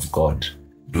beginning of God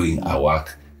doing a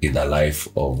work in the life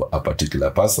of a particular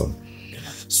person.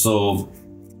 So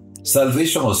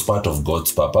salvation was part of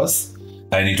God's purpose,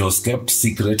 and it was kept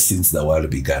secret since the world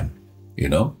began.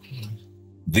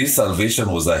 This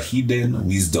salvation was a hidden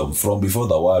wisdom from before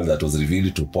the world that was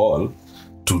revealed to Paul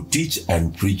to teach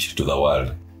and preach to the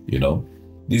world.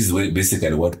 This is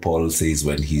basically what Paul says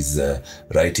when he's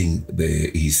writing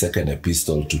his second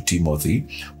epistle to Timothy.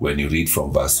 When you read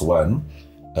from verse 1,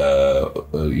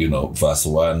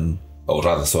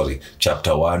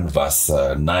 chapter 1, verse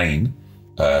 9,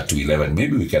 to 11.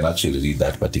 Maybe we can actually read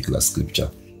that particular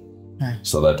scripture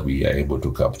so that we are able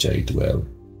to capture it well.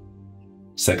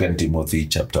 2 Timothy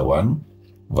chapter 1,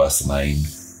 verse 9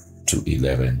 to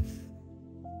 11.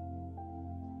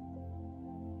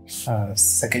 2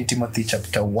 Timothy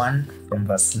chapter 1 from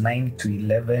verse 9 to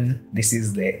 11. This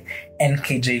is the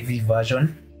NKJV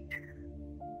version.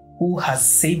 Who has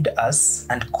saved us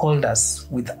and called us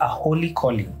with a holy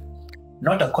calling,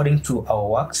 not according to our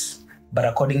works, but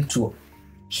according to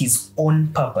his own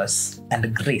purpose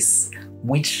and grace,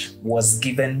 which was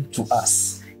given to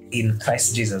us in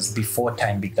Christ Jesus before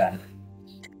time began,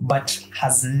 but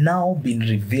has now been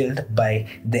revealed by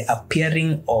the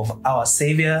appearing of our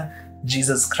Savior,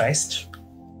 Jesus Christ,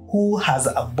 who has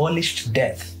abolished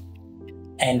death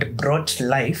and brought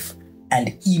life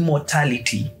and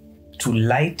immortality to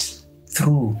light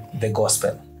through the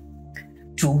gospel,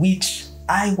 to which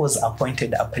I was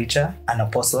appointed a preacher, an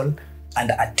apostle, and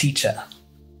a teacher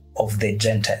of the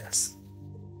Gentiles.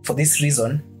 For this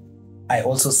reason, I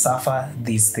also suffer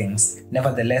these things.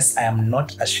 Nevertheless, I am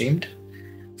not ashamed,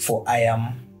 for I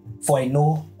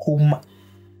know whom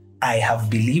I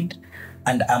have believed,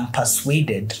 and am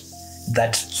persuaded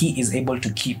that he is able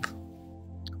to keep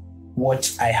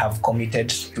what I have committed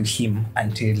to him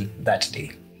until that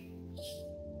day.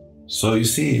 So you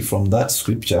see, from that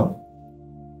scripture,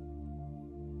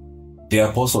 the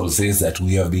apostle says that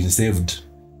we have been saved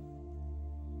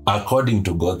according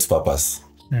to God's purpose,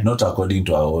 not according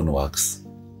to our own works,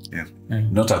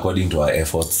 not according to our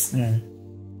efforts. You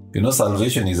know,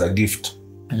 salvation is a gift.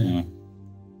 It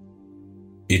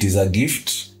is a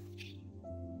gift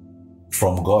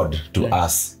from God to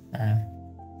us.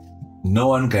 No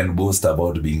one can boast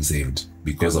about being saved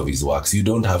because of his works. You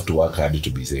don't have to work hard to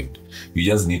be saved. You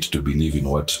just need to believe in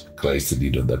what Christ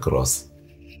did on the cross.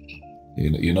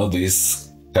 You know,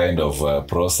 this kind of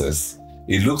process,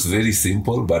 it looks very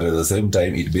simple, but at the same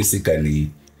time, it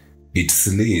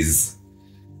slays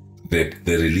the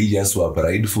religious who are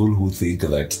prideful, who think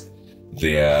that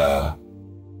their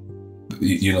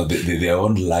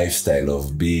own lifestyle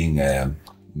of being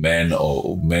men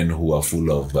who are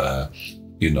full of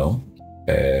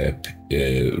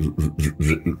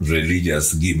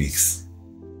religious gimmicks,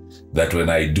 that when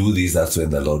I do this, that's when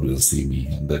the Lord will see me.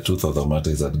 And the truth of the matter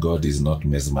is that God is not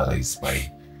mesmerized by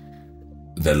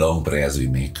the long prayers we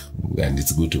make, and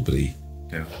it's good to pray.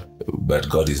 But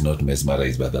God is not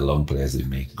mesmerized by the long prayers we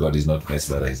make. God is not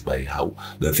mesmerized by how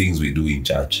the things we do in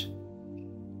church.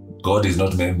 God is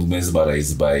not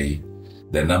mesmerized by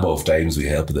the number of times we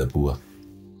help the poor.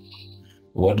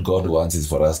 What God wants is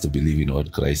for us to believe in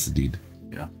what Christ did.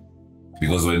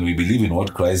 Because when we believe in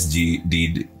what Christ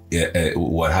did,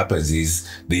 what happens is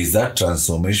there is that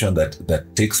transformation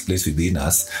that takes place within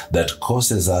us that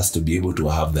causes us to be able to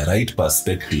have the right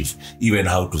perspective, even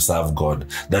how to serve God.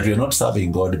 That we are not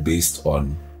serving God based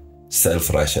on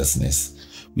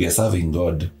self-righteousness. We are serving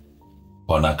God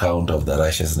on account of the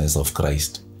righteousness of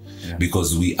Christ.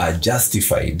 Because we are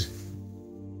justified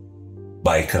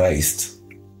by Christ.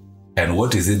 And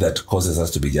what is it that causes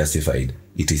us to be justified?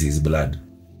 It is his blood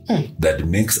that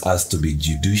makes us to be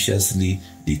judiciously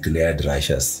declared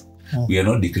righteous. We are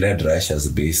not declared righteous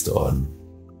based on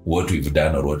what we've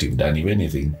done or what we've done. If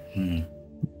anything,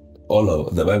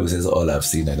 the Bible says all have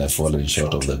sinned and have fallen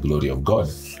short of the glory of God.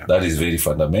 That is very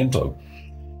fundamental.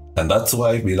 And that's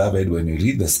why, beloved, when we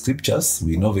read the scriptures,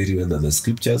 we know very well that the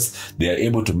scriptures, they are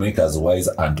able to make us wise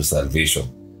unto salvation.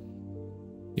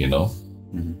 You know?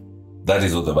 That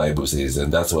is what the Bible says,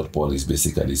 and that's what Paul is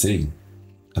basically saying.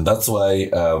 And that's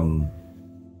why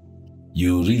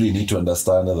you really need to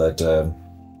understand that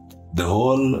the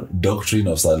whole doctrine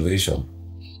of salvation,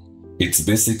 it's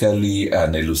basically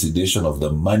an elucidation of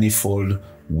the manifold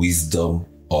wisdom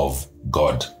of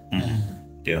God.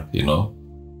 You know?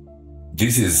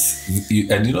 This is,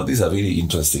 and you know, these are very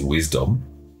interesting wisdom,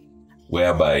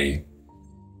 whereby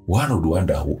one would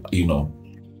wonder, you know,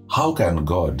 how can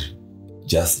God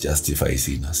just justify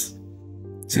sinners?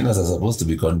 Sinners are supposed to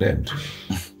be condemned.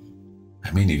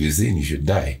 I mean, if you sin, you should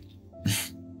die.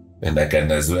 And I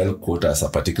can as well quote us a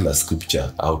particular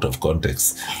scripture out of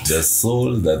context. The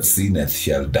soul that sinneth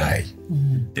shall die.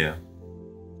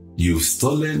 You've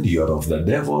stolen, you're of the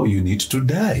devil, you need to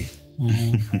die.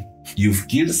 You've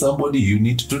killed somebody, you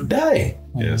need to die.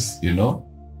 You know?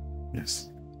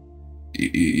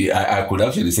 I could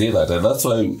actually say that, and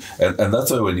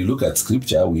that's why when you look at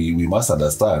scripture, we must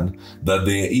understand that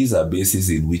there is a basis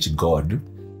in which God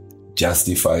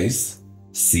justifies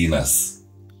sinners.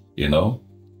 You know,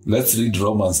 let's read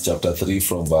Romans chapter 3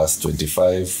 from verse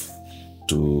 25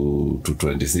 to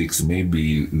 26.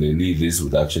 Maybe Lily, this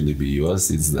would actually be yours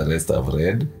since the rest I've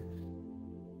read.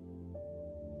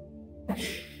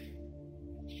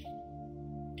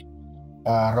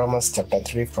 Romans chapter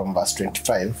 3 from verse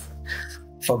 25.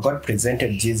 For God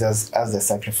presented Jesus as the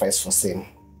sacrifice for sin.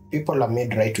 People are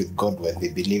made right with God when they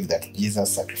believe that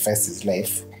Jesus sacrificed his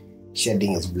life,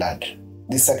 shedding his blood.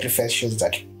 This sacrifice shows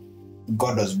that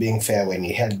God was being fair when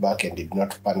he held back and did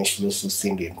not punish those who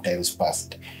sinned in times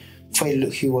past. For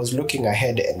he was looking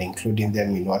ahead and including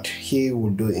them in what he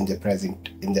would do in the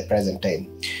present time.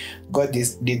 God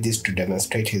did this to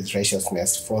demonstrate his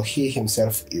righteousness, for he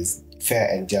himself is fair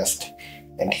and just,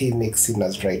 and he makes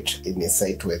sinners right in his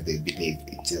sight when they believe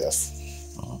in Jesus.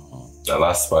 The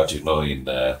last part, in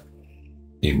the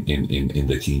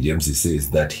King James, it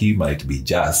says that he might be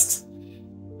just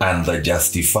and the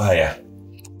justifier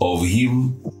of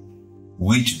him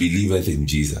which believeth in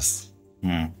Jesus.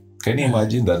 Can you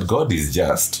imagine that God is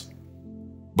just,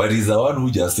 but he's the one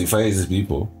who justifies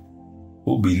people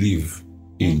who believe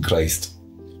in Christ,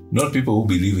 not people who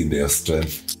believe in their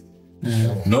strength,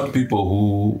 not people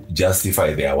who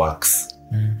justify their works.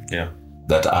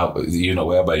 That are,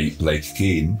 whereby, like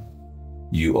Cain,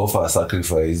 you offer a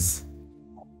sacrifice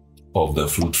of the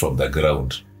fruit from the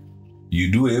ground. You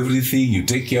do everything, you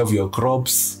take care of your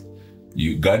crops,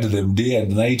 you guard them day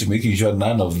and night, making sure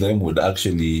none of them would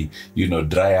actually,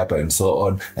 dry up and so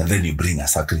on. And then you bring a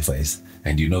sacrifice.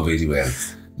 And you know very well,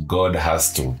 God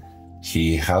has to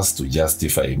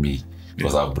justify me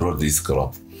because I brought this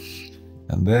crop.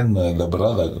 And then the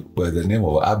brother by the name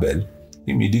of Abel,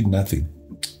 he did nothing.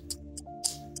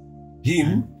 He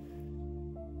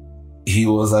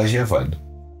was a shepherd.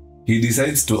 He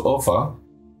decides to offer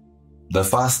the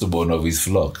firstborn of his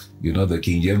flock. The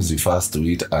King James refers to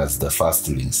it as the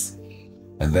firstlings,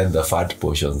 and then the fat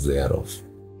portions thereof.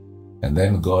 And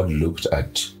then God looked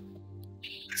at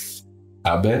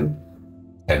Abel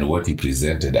and what he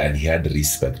presented, and he had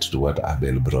respect to what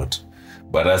Abel brought.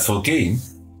 But as for Cain,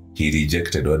 he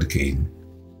rejected what Cain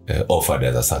offered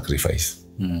as a sacrifice.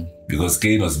 Because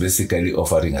Cain was basically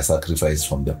offering a sacrifice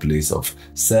from the place of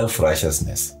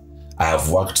self-righteousness. I have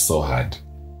worked so hard,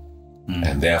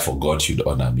 and therefore God should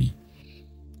honor me.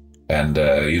 And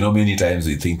many times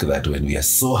we think that when we are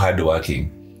so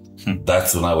hardworking,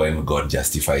 that's now when God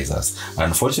justifies us.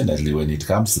 Unfortunately, when it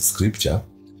comes to scripture,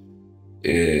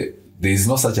 there is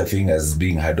no such a thing as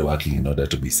being hardworking in order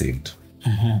to be saved.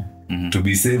 To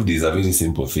be saved is a very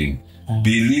simple thing.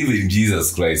 Believe in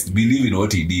Jesus Christ. Believe in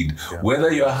what he did.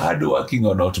 Whether you are hardworking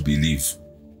or not, believe.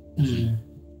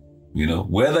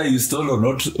 Whether you stole or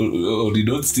not, or did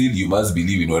not steal, you must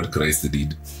believe in what Christ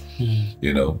did.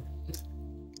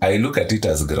 I look at it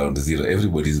as ground zero.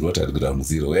 Everybody is not at ground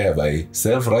zero, whereby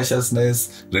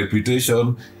self-righteousness,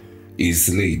 reputation is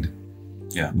laid.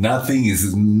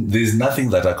 There's nothing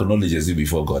that acknowledges you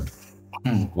before God.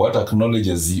 What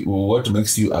acknowledges you, what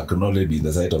makes you acknowledged in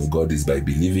the sight of God is by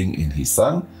believing in his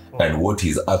Son and what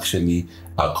he's actually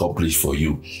accomplished for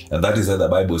you. And that is why the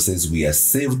Bible says we are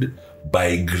saved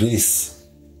by grace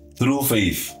through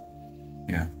faith.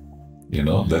 The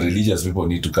religious people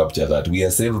need to capture that. We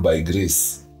are saved by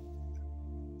grace,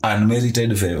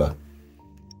 unmerited favor,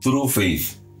 through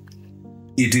faith.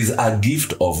 It is a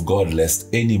gift of God, lest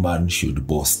any man should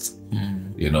boast.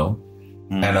 And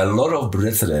a lot of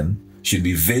brethren should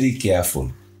be very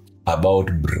careful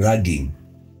about bragging.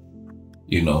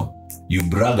 You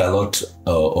brag a lot,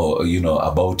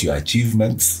 about your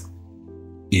achievements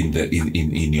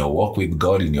in your walk with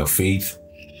God, in your faith.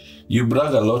 You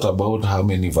brag a lot about how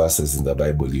many verses in the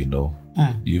Bible you know.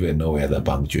 You even know where the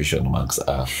punctuation marks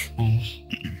are.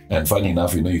 And funny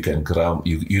enough, you can cram,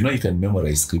 you can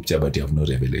memorize scripture, but you have no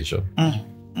revelation.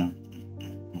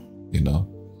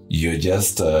 You're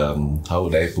just, how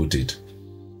would I put it?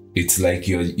 It's like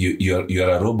you're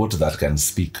a robot that can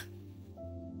speak.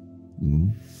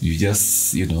 You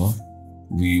just,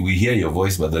 we hear your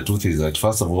voice, but the truth is that,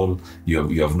 first of all,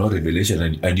 you have no revelation,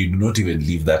 and you do not even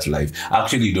live that life.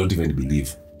 Actually, you don't even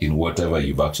believe in whatever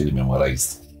you've actually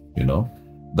memorized.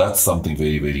 That's something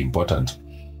very, very important.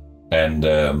 And,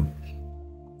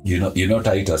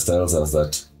 Titus tells us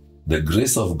that the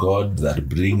grace of God that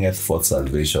bringeth forth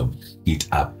salvation, it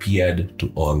appeared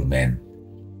to all men.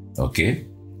 Okay?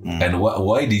 And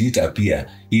why did it appear?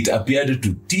 It appeared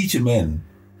to teach men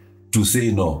to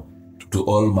say no to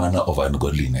all manner of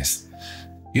ungodliness.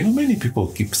 Many people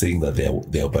keep saying that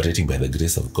they're operating by the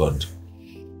grace of God,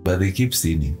 but they keep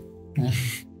sinning.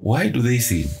 Why do they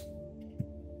sin?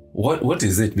 What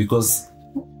is it? Because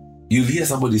you'll hear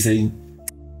somebody saying,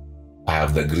 I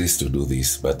have the grace to do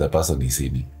this, but the person is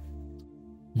sinning.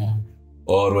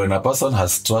 Or when a person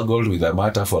has struggled with a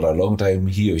matter for a long time,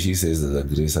 he or she says that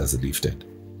the grace has lifted.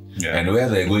 And where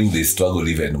they're going, they struggle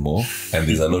even more, and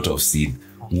there's a lot of sin.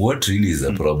 What really is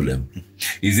the problem?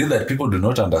 Is it that people do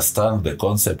not understand the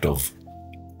concept of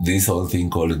this whole thing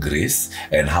called grace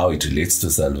and how it relates to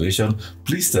salvation,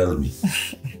 please tell me.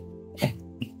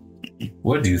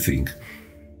 What do you think?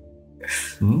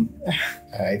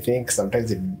 I think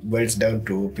sometimes it boils down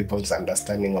to people's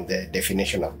understanding of the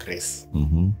definition of grace.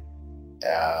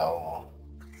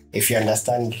 If you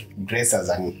understand grace as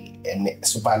a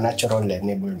supernatural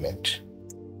enablement,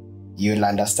 you'll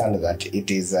understand that it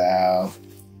is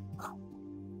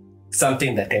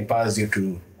something that empowers you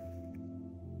to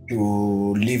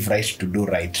live right, to do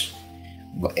right.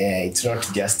 But, it's not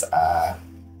just a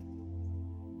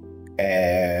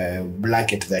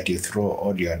blanket that you throw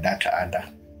all your data under,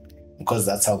 because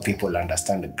that's how people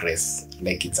understand grace.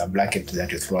 Like it's a blanket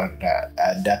that you throw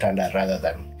data under rather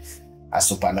than a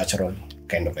supernatural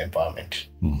kind of empowerment.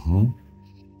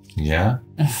 Yeah.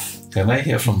 Can I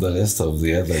hear from the rest of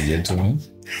the other gentlemen?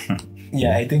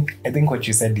 Yeah, I think what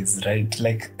you said is right.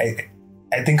 Like I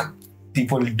think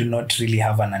people do not really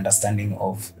have an understanding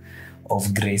of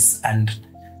grace, and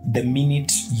the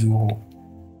minute you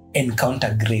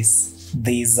encounter grace,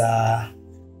 there's a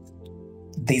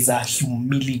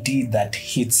humility that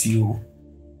hits you,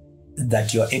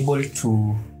 that you're able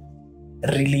to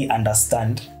really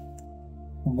understand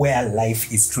where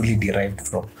life is truly derived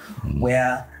from,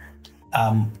 where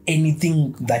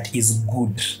anything that is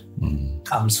good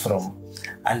comes from.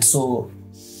 And so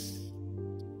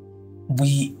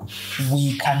we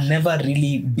can never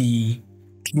really be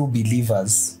true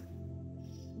believers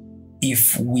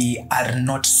if we are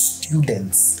not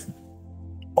students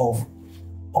of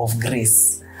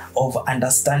grace, of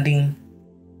understanding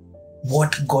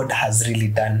what God has really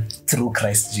done through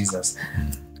Christ Jesus.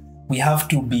 We have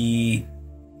to be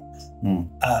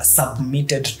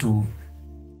submitted to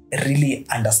really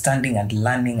understanding and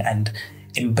learning and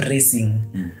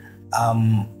embracing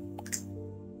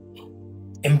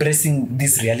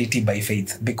this reality by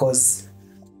faith, because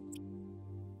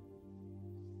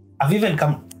I've even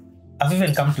come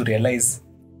to realize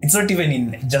it's not even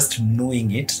in just knowing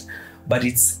it, but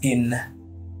it's in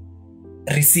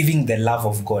receiving the love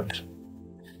of God.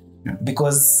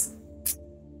 Because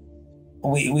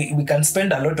we can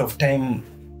spend a lot of time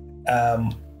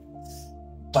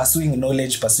pursuing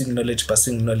knowledge, but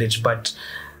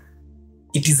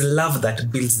it is love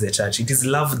that builds the church. It is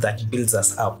love that builds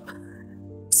us up.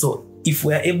 So if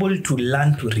we are able to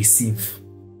learn to receive,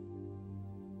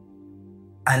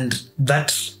 and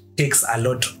that takes a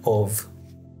lot of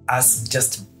us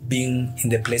just being in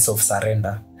the place of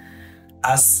surrender,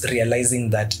 us realizing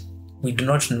that we do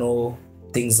not know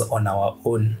things on our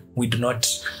own. We do not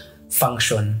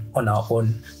function on our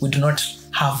own. We do not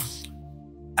have,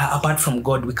 apart from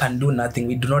God, we can do nothing.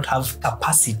 We do not have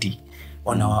capacity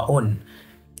on our own.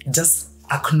 Just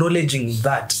acknowledging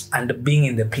that and being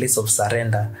in the place of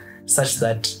surrender, such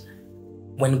that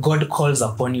when God calls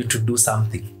upon you to do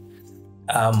something,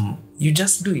 you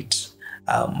just do it.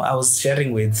 I was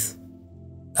sharing with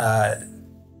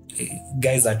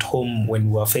guys at home when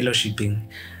we were fellowshipping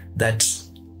that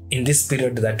in this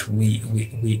period that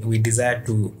we desire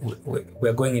to,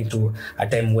 we're going into a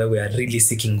time where we are really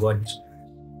seeking God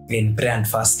in prayer and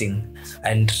fasting.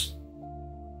 And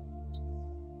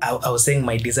I was saying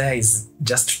my desire is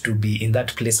just to be in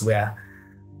that place where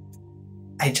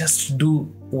I just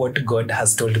do what God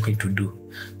has told me to do.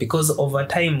 Because over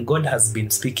time, God has been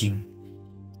speaking,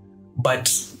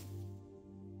 but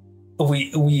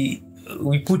we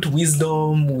put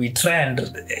wisdom, we try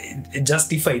and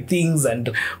justify things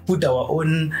and put our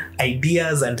own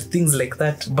ideas and things like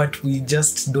that, but we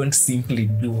just don't simply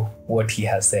do what He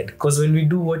has said. Because when we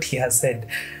do what He has said,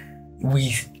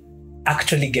 we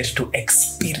actually get to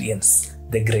experience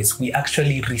the grace. We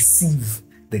actually receive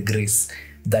the grace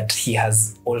that He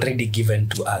has already given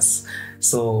to us.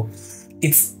 So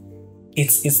it's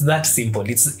that simple.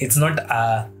 It's not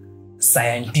a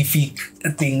scientific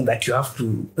thing that you have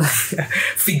to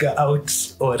figure out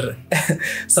or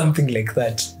something like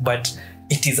that, but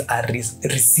it is a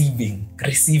receiving.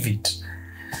 Receive it.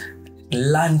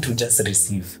 Learn to just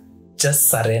receive. Just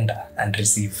surrender and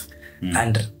receive.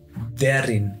 And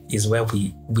therein is where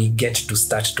we get to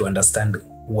start to understand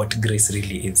what grace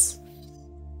really is.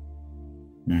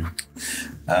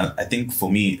 I think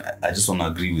for me, I just want to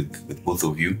agree with both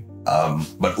of you.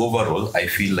 But overall, I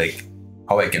feel like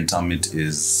how I can term it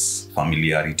is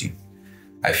familiarity.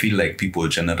 I feel like people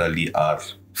generally are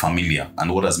familiar,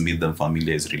 and what has made them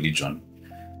familiar is religion.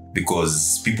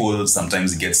 Because people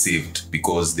sometimes get saved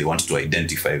because they want to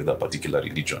identify with a particular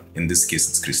religion. In this case,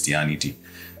 it's Christianity.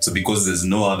 So because there's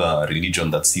no other religion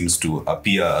that seems to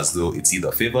appear as though it's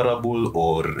either favorable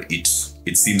or it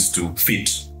seems to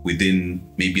fit within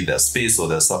maybe their space or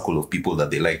their circle of people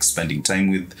that they like spending time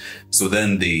with. So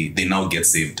then they now get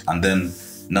saved. And then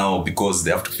now, because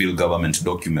they have to fill government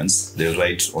documents, they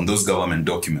write on those government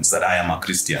documents that I am a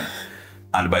Christian.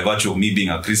 And by virtue of me being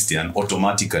a Christian,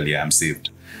 automatically I am saved.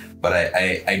 But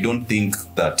I don't think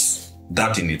that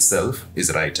in itself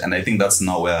is right. And I think that's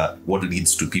now what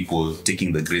leads to people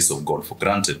taking the grace of God for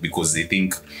granted, because they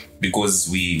think because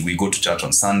we go to church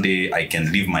on Sunday, I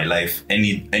can live my life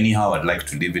anyhow I'd like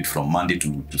to live it from Monday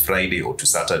to Friday or to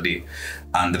Saturday.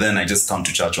 And then I just come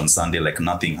to church on Sunday like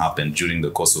nothing happened during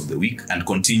the course of the week and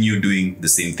continue doing the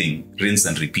same thing, rinse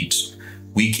and repeat,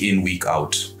 week in, week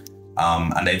out.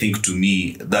 And I think to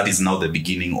me, that is now the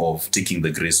beginning of taking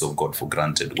the grace of God for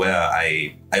granted, where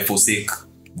I forsake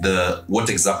what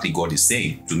exactly God is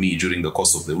saying to me during the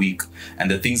course of the week and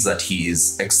the things that he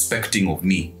is expecting of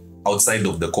me outside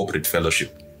of the corporate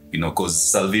fellowship, because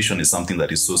salvation is something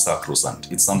that is so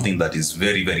sacrosanct. It's something that is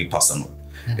very, very personal.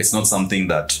 It's not something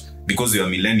that, because we are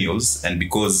millennials and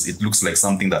because it looks like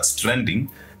something that's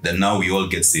trending, then now we all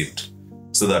get saved,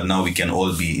 so that now we can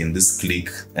all be in this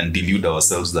clique and delude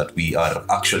ourselves that we are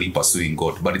actually pursuing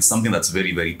God. But it's something that's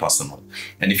very, very personal.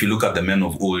 And if you look at the men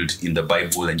of old in the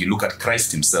Bible and you look at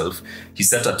Christ himself, he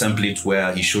set a template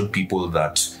where he showed people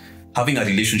that having a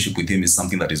relationship with him is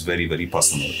something that is very, very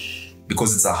personal,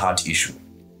 because it's a heart issue.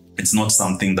 It's not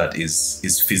something that is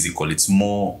physical. It's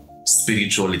more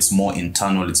spiritual, it's more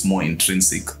internal, it's more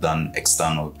intrinsic than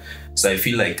external. So I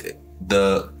feel like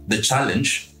the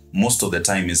challenge most of the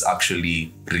time is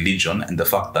actually religion, and the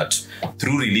fact that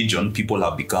through religion, people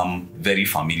have become very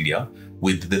familiar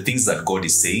with the things that God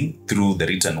is saying through the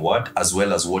written word, as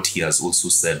well as what he has also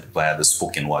said via the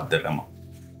spoken word, the Rema.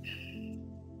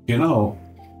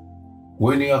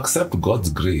 When you accept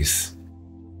God's grace,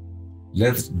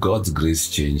 let God's grace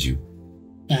change you.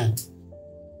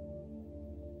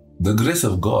 The grace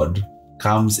of God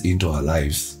comes into our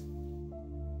lives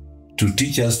to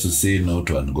teach us to say no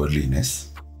to ungodliness,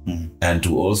 and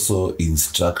to also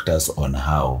instruct us on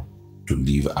how to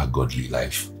live a godly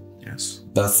life. Yes.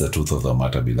 That's the truth of the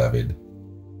matter, beloved.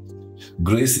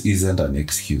 Grace isn't an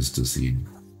excuse to sin.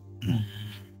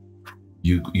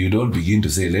 You don't begin to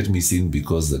say, let me sin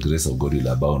because the grace of God will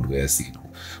abound where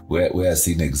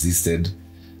sin existed,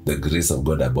 the grace of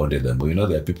God abounded. And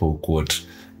there are people who quote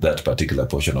that particular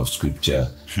portion of scripture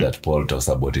that Paul talks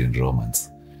about in Romans.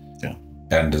 Yeah.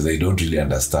 And they don't really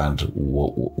understand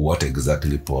what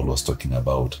exactly Paul was talking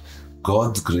about.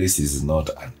 God's grace is not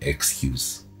an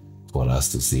excuse for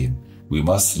us to sin. We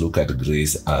must look at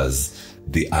grace as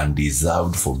the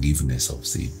undeserved forgiveness of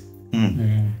sin.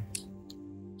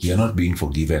 We are not being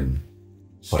forgiven,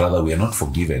 or rather we are not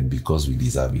forgiven because we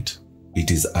deserve it.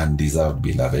 It is undeserved,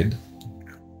 beloved.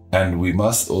 And we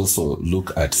must also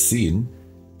look at sin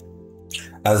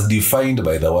as defined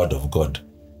by the word of God.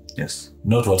 Yes.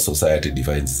 Not what society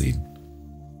defines sin.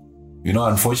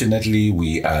 Unfortunately,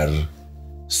 we are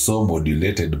so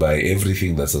modulated by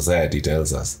everything that society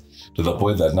tells us, to the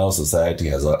point that now society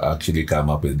has actually come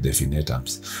up with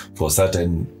definitums for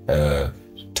certain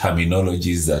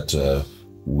terminologies that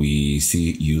we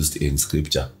see used in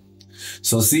scripture.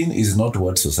 So sin is not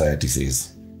what society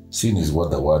says. Sin is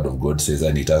what the word of God says,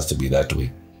 and it has to be that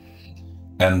way.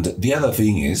 And the other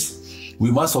thing is,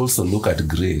 we must also look at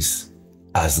grace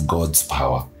as God's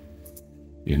power.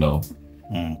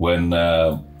 When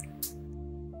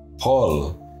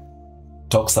Paul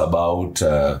talks about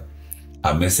a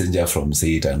messenger from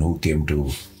Satan who came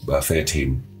to buffet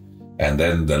him, and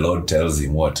then the Lord tells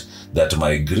him what? That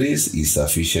my grace is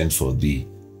sufficient for thee,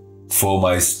 for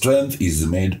my strength is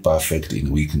made perfect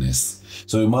in weakness.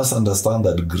 So we must understand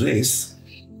that grace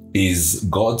is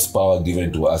God's power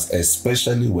given to us,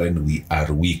 especially when we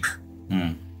are weak.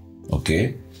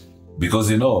 Okay? Because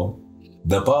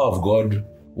the power of God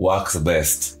works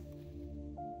best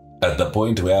at the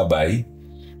point whereby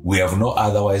we have no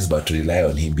otherwise but to rely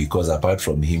on him, because apart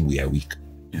from him we are weak.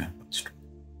 Yeah, that's true.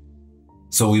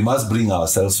 So we must bring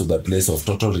ourselves to the place of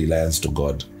total reliance to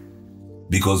God,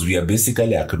 because we are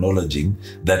basically acknowledging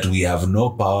that we have no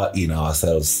power in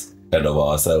ourselves and of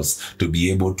ourselves to be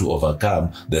able to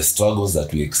overcome the struggles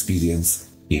that we experience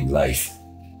in life.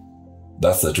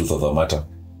 That's the truth of the matter.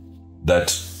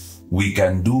 That we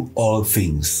can do all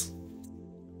things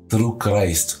through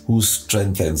Christ who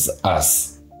strengthens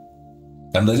us.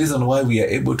 And the reason why we are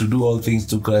able to do all things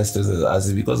through Christ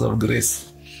is because of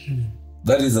grace.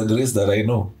 That is the grace that I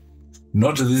know.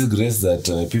 Not this grace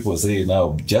that people say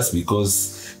now, just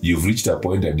because you've reached a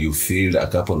point and you failed a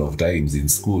couple of times in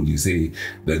school, you say,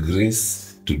 the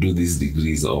grace to do this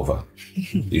degree is over.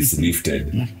 It's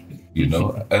lifted. You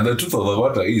know, and the truth of the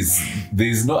matter is, there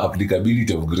is no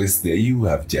applicability of grace there. You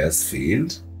have just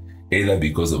failed, either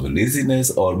because of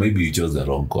laziness or maybe you chose the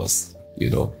wrong course, you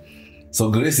know. So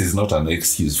grace is not an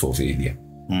excuse for failure.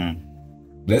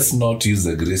 Let's not use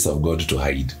the grace of God to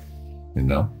hide, you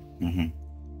know.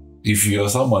 If you're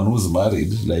someone who's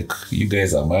married, like you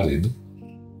guys are married,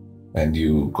 and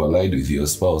you collide with your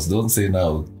spouse, don't say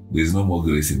now, there's no more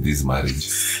grace in this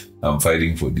marriage. I'm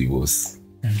fighting for divorce,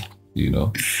 you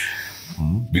know.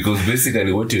 Because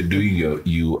basically what you're doing,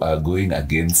 you are going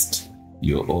against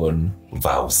your own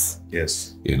vows.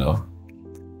 Yes. You know,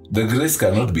 the grace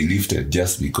cannot be lifted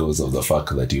just because of the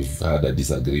fact that you've had a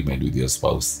disagreement with your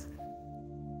spouse.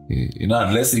 You know,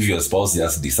 unless if your spouse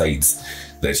just decides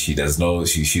that she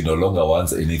no longer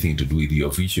wants anything to do with you,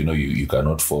 of which, you know, you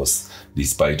cannot force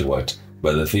despite what.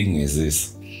 But the thing is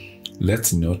this,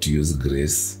 let's not use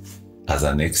grace as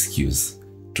an excuse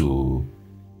to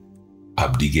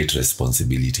abdicate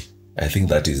responsibility. I think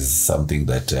that is something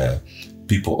that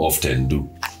people often do.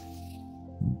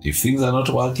 If things are not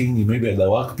working, maybe at the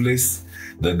workplace,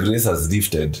 the grace has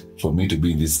lifted for me to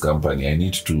be in this company. I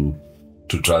need to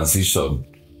transition,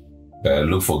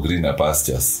 look for greener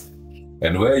pastures.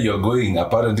 And where you're going,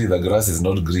 apparently the grass is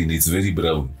not green, it's very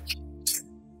brown.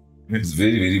 It's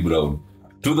very, very brown.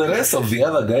 To the rest of the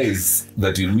other guys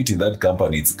that you'll meet in that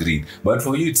company, it's green. But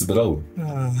for you, it's brown.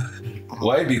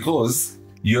 Why? Because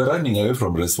you're running away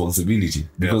from responsibility.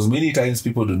 Because many times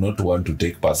people do not want to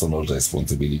take personal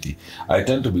responsibility. I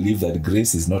tend to believe that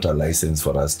grace is not a license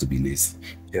for us to be lazy.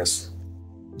 Yes.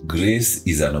 Grace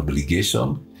is an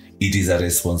obligation. It is a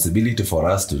responsibility for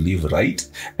us to live right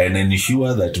and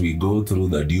ensure that we go through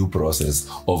the due process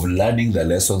of learning the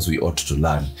lessons we ought to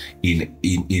learn in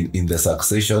the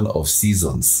succession of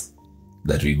seasons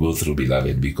that we go through,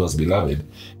 beloved. Because, beloved,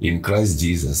 in Christ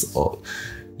Jesus,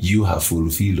 you have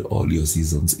fulfilled all your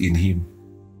seasons in Him.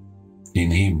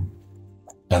 In Him.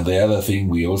 And the other thing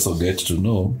we also get to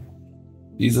know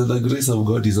is that the grace of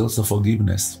God is also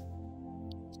forgiveness.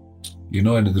 You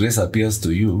know, when grace appears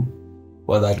to you,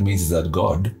 what that means is that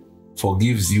God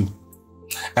forgives you.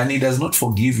 And He does not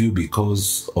forgive you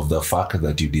because of the fact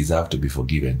that you deserve to be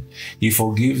forgiven. He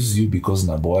forgives you because,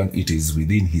 number one, it is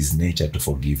within His nature to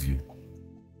forgive you.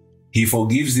 He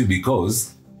forgives you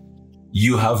because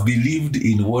you have believed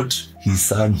in what His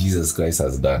Son Jesus Christ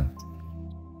has done.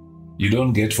 You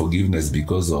don't get forgiveness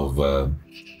because of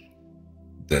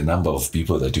the number of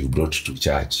people that you've brought to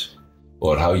church,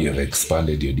 or how you have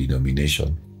expanded your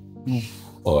denomination,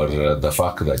 or the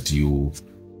fact that you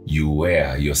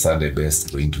wear your Sunday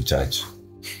best going to church,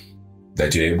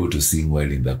 that you're able to sing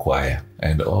well in the choir,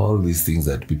 and all these things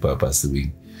that people are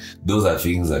pursuing. Those are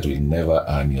things that will never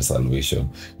earn your salvation.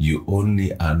 You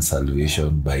only earn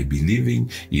salvation by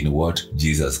believing in what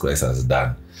Jesus Christ has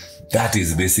done. That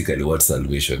is basically what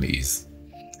salvation is.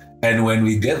 And when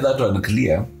we get that one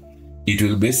clear, it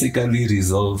will basically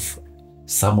resolve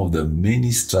some of the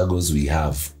many struggles we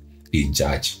have in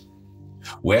church,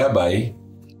 whereby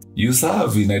you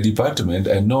serve in a department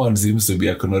and no one seems to be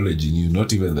acknowledging you,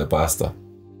 not even the pastor,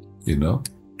 you know?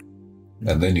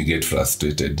 And then you get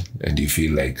frustrated and you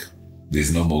feel like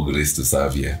there's no more grace to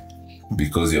serve here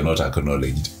because you're not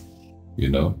acknowledged, you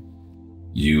know?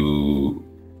 You're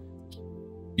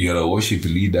a worship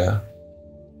leader,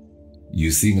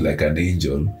 you sing like an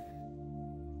angel,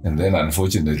 and then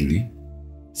unfortunately,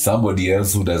 somebody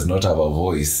else who does not have a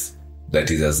voice that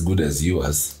is as good as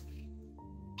yours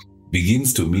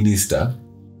begins to minister,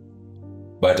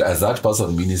 but as that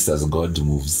person ministers, God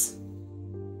moves.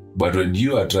 But when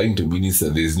you are trying to minister,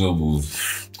 there is no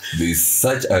move. There is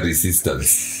such a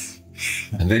resistance.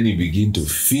 And then you begin to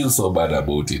feel so bad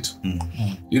about it.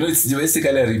 You know, it's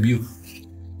basically a rebuke.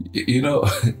 You know,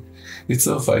 it's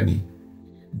so funny.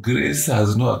 Grace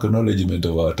has no acknowledgement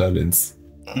of our talents.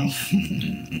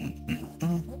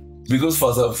 Because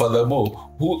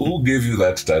furthermore, who gave you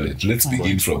that talent? Let's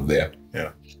begin from there.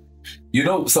 Yeah. You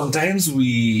know, sometimes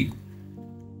we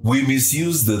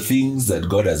misuse the things that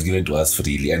God has given to us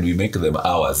freely and we make them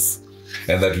ours,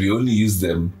 and that we only use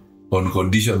them on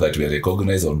condition that we are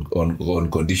recognized,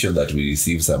 on condition that we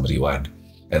receive some reward.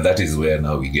 And that is where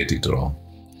now we get it wrong.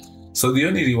 So the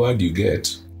only reward you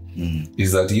get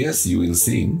is that, yes, you will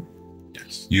sing,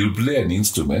 Yes. you'll play an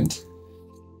instrument,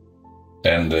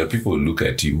 and people will look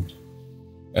at you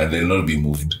and they'll not be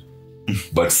moved.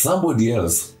 But somebody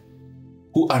else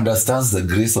who understands the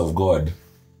grace of God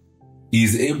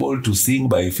is able to sing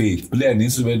by faith, play an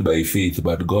instrument by faith,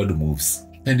 but God moves.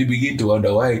 And you begin to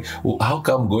wonder why, how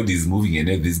come God is moving and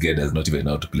yet this guy does not even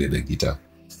know how to play the guitar?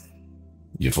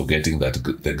 You're forgetting that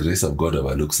the grace of God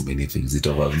overlooks many things. It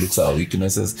overlooks our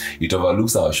weaknesses. It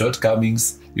overlooks our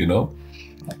shortcomings, you know.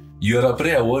 You're a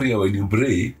prayer warrior. When you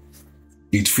pray,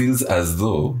 it feels as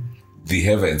though the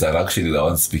heavens are actually the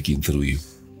ones speaking through you.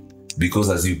 Because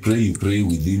as you pray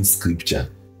within scripture.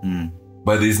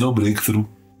 But there's no breakthrough.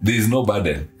 There's no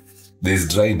burden.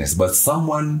 There's dryness. But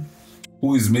someone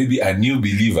who is maybe a new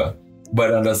believer,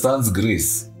 but understands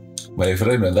grace, my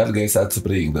friend, when that guy starts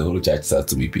praying, the whole church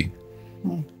starts weeping.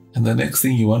 And the next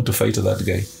thing, you want to fight that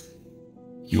guy.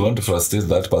 You want to frustrate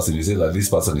that person. You say that this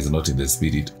person is not in the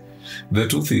spirit. The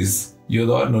truth is, you're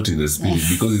the one not in the spirit,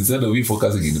 because instead of you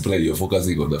focusing in prayer, you're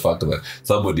focusing on the fact that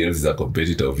somebody else is a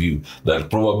competitor of you that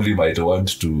probably might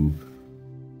want to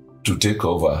take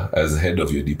over as head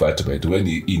of your department, when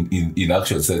in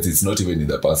actual sense, it's not even in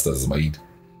the pastor's mind.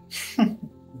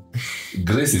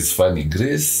 Grace is funny.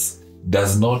 Grace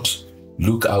does not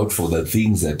look out for the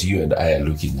things that you and I are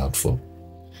looking out for.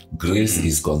 Grace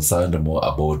is concerned more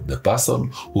about the person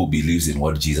who believes in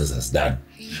what Jesus has done.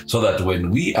 So that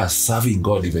when we are serving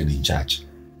God, even in church,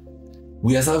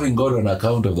 we are serving God on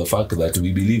account of the fact that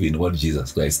we believe in what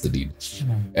Jesus Christ did.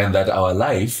 And that our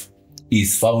life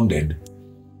is founded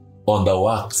on the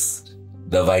works,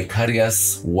 the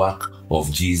vicarious work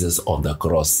of Jesus on the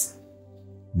cross,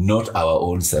 not our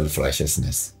own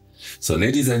self-righteousness. So,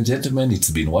 ladies and gentlemen,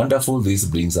 it's been wonderful. This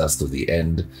brings us to the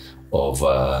end of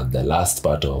the last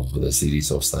part of the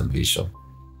series of salvation.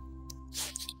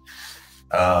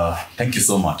 Thank you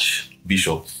so much,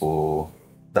 Bishop, for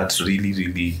that really,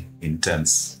 really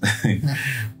intense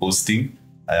hosting.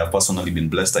 I have personally been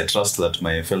blessed. I trust that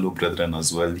my fellow brethren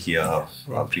as well here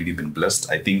have really been blessed.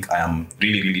 I think I am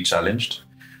really, really challenged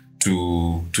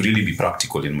to really be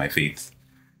practical in my faith,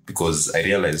 because I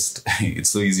realized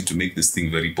it's so easy to make this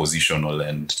thing very positional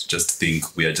and just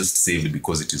think we are just saved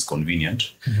because it is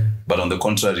convenient. But on the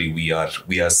contrary, we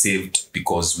are saved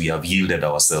because we have yielded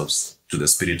ourselves to the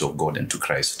Spirit of God and to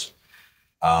Christ.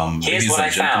 Ladies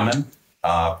and gentlemen,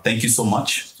 thank you so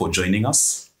much for joining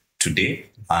us today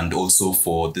and also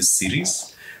for this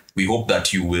series. We hope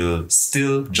that you will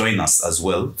still join us as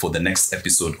well for the next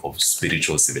episode of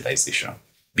Spiritual Civilization.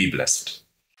 Be blessed.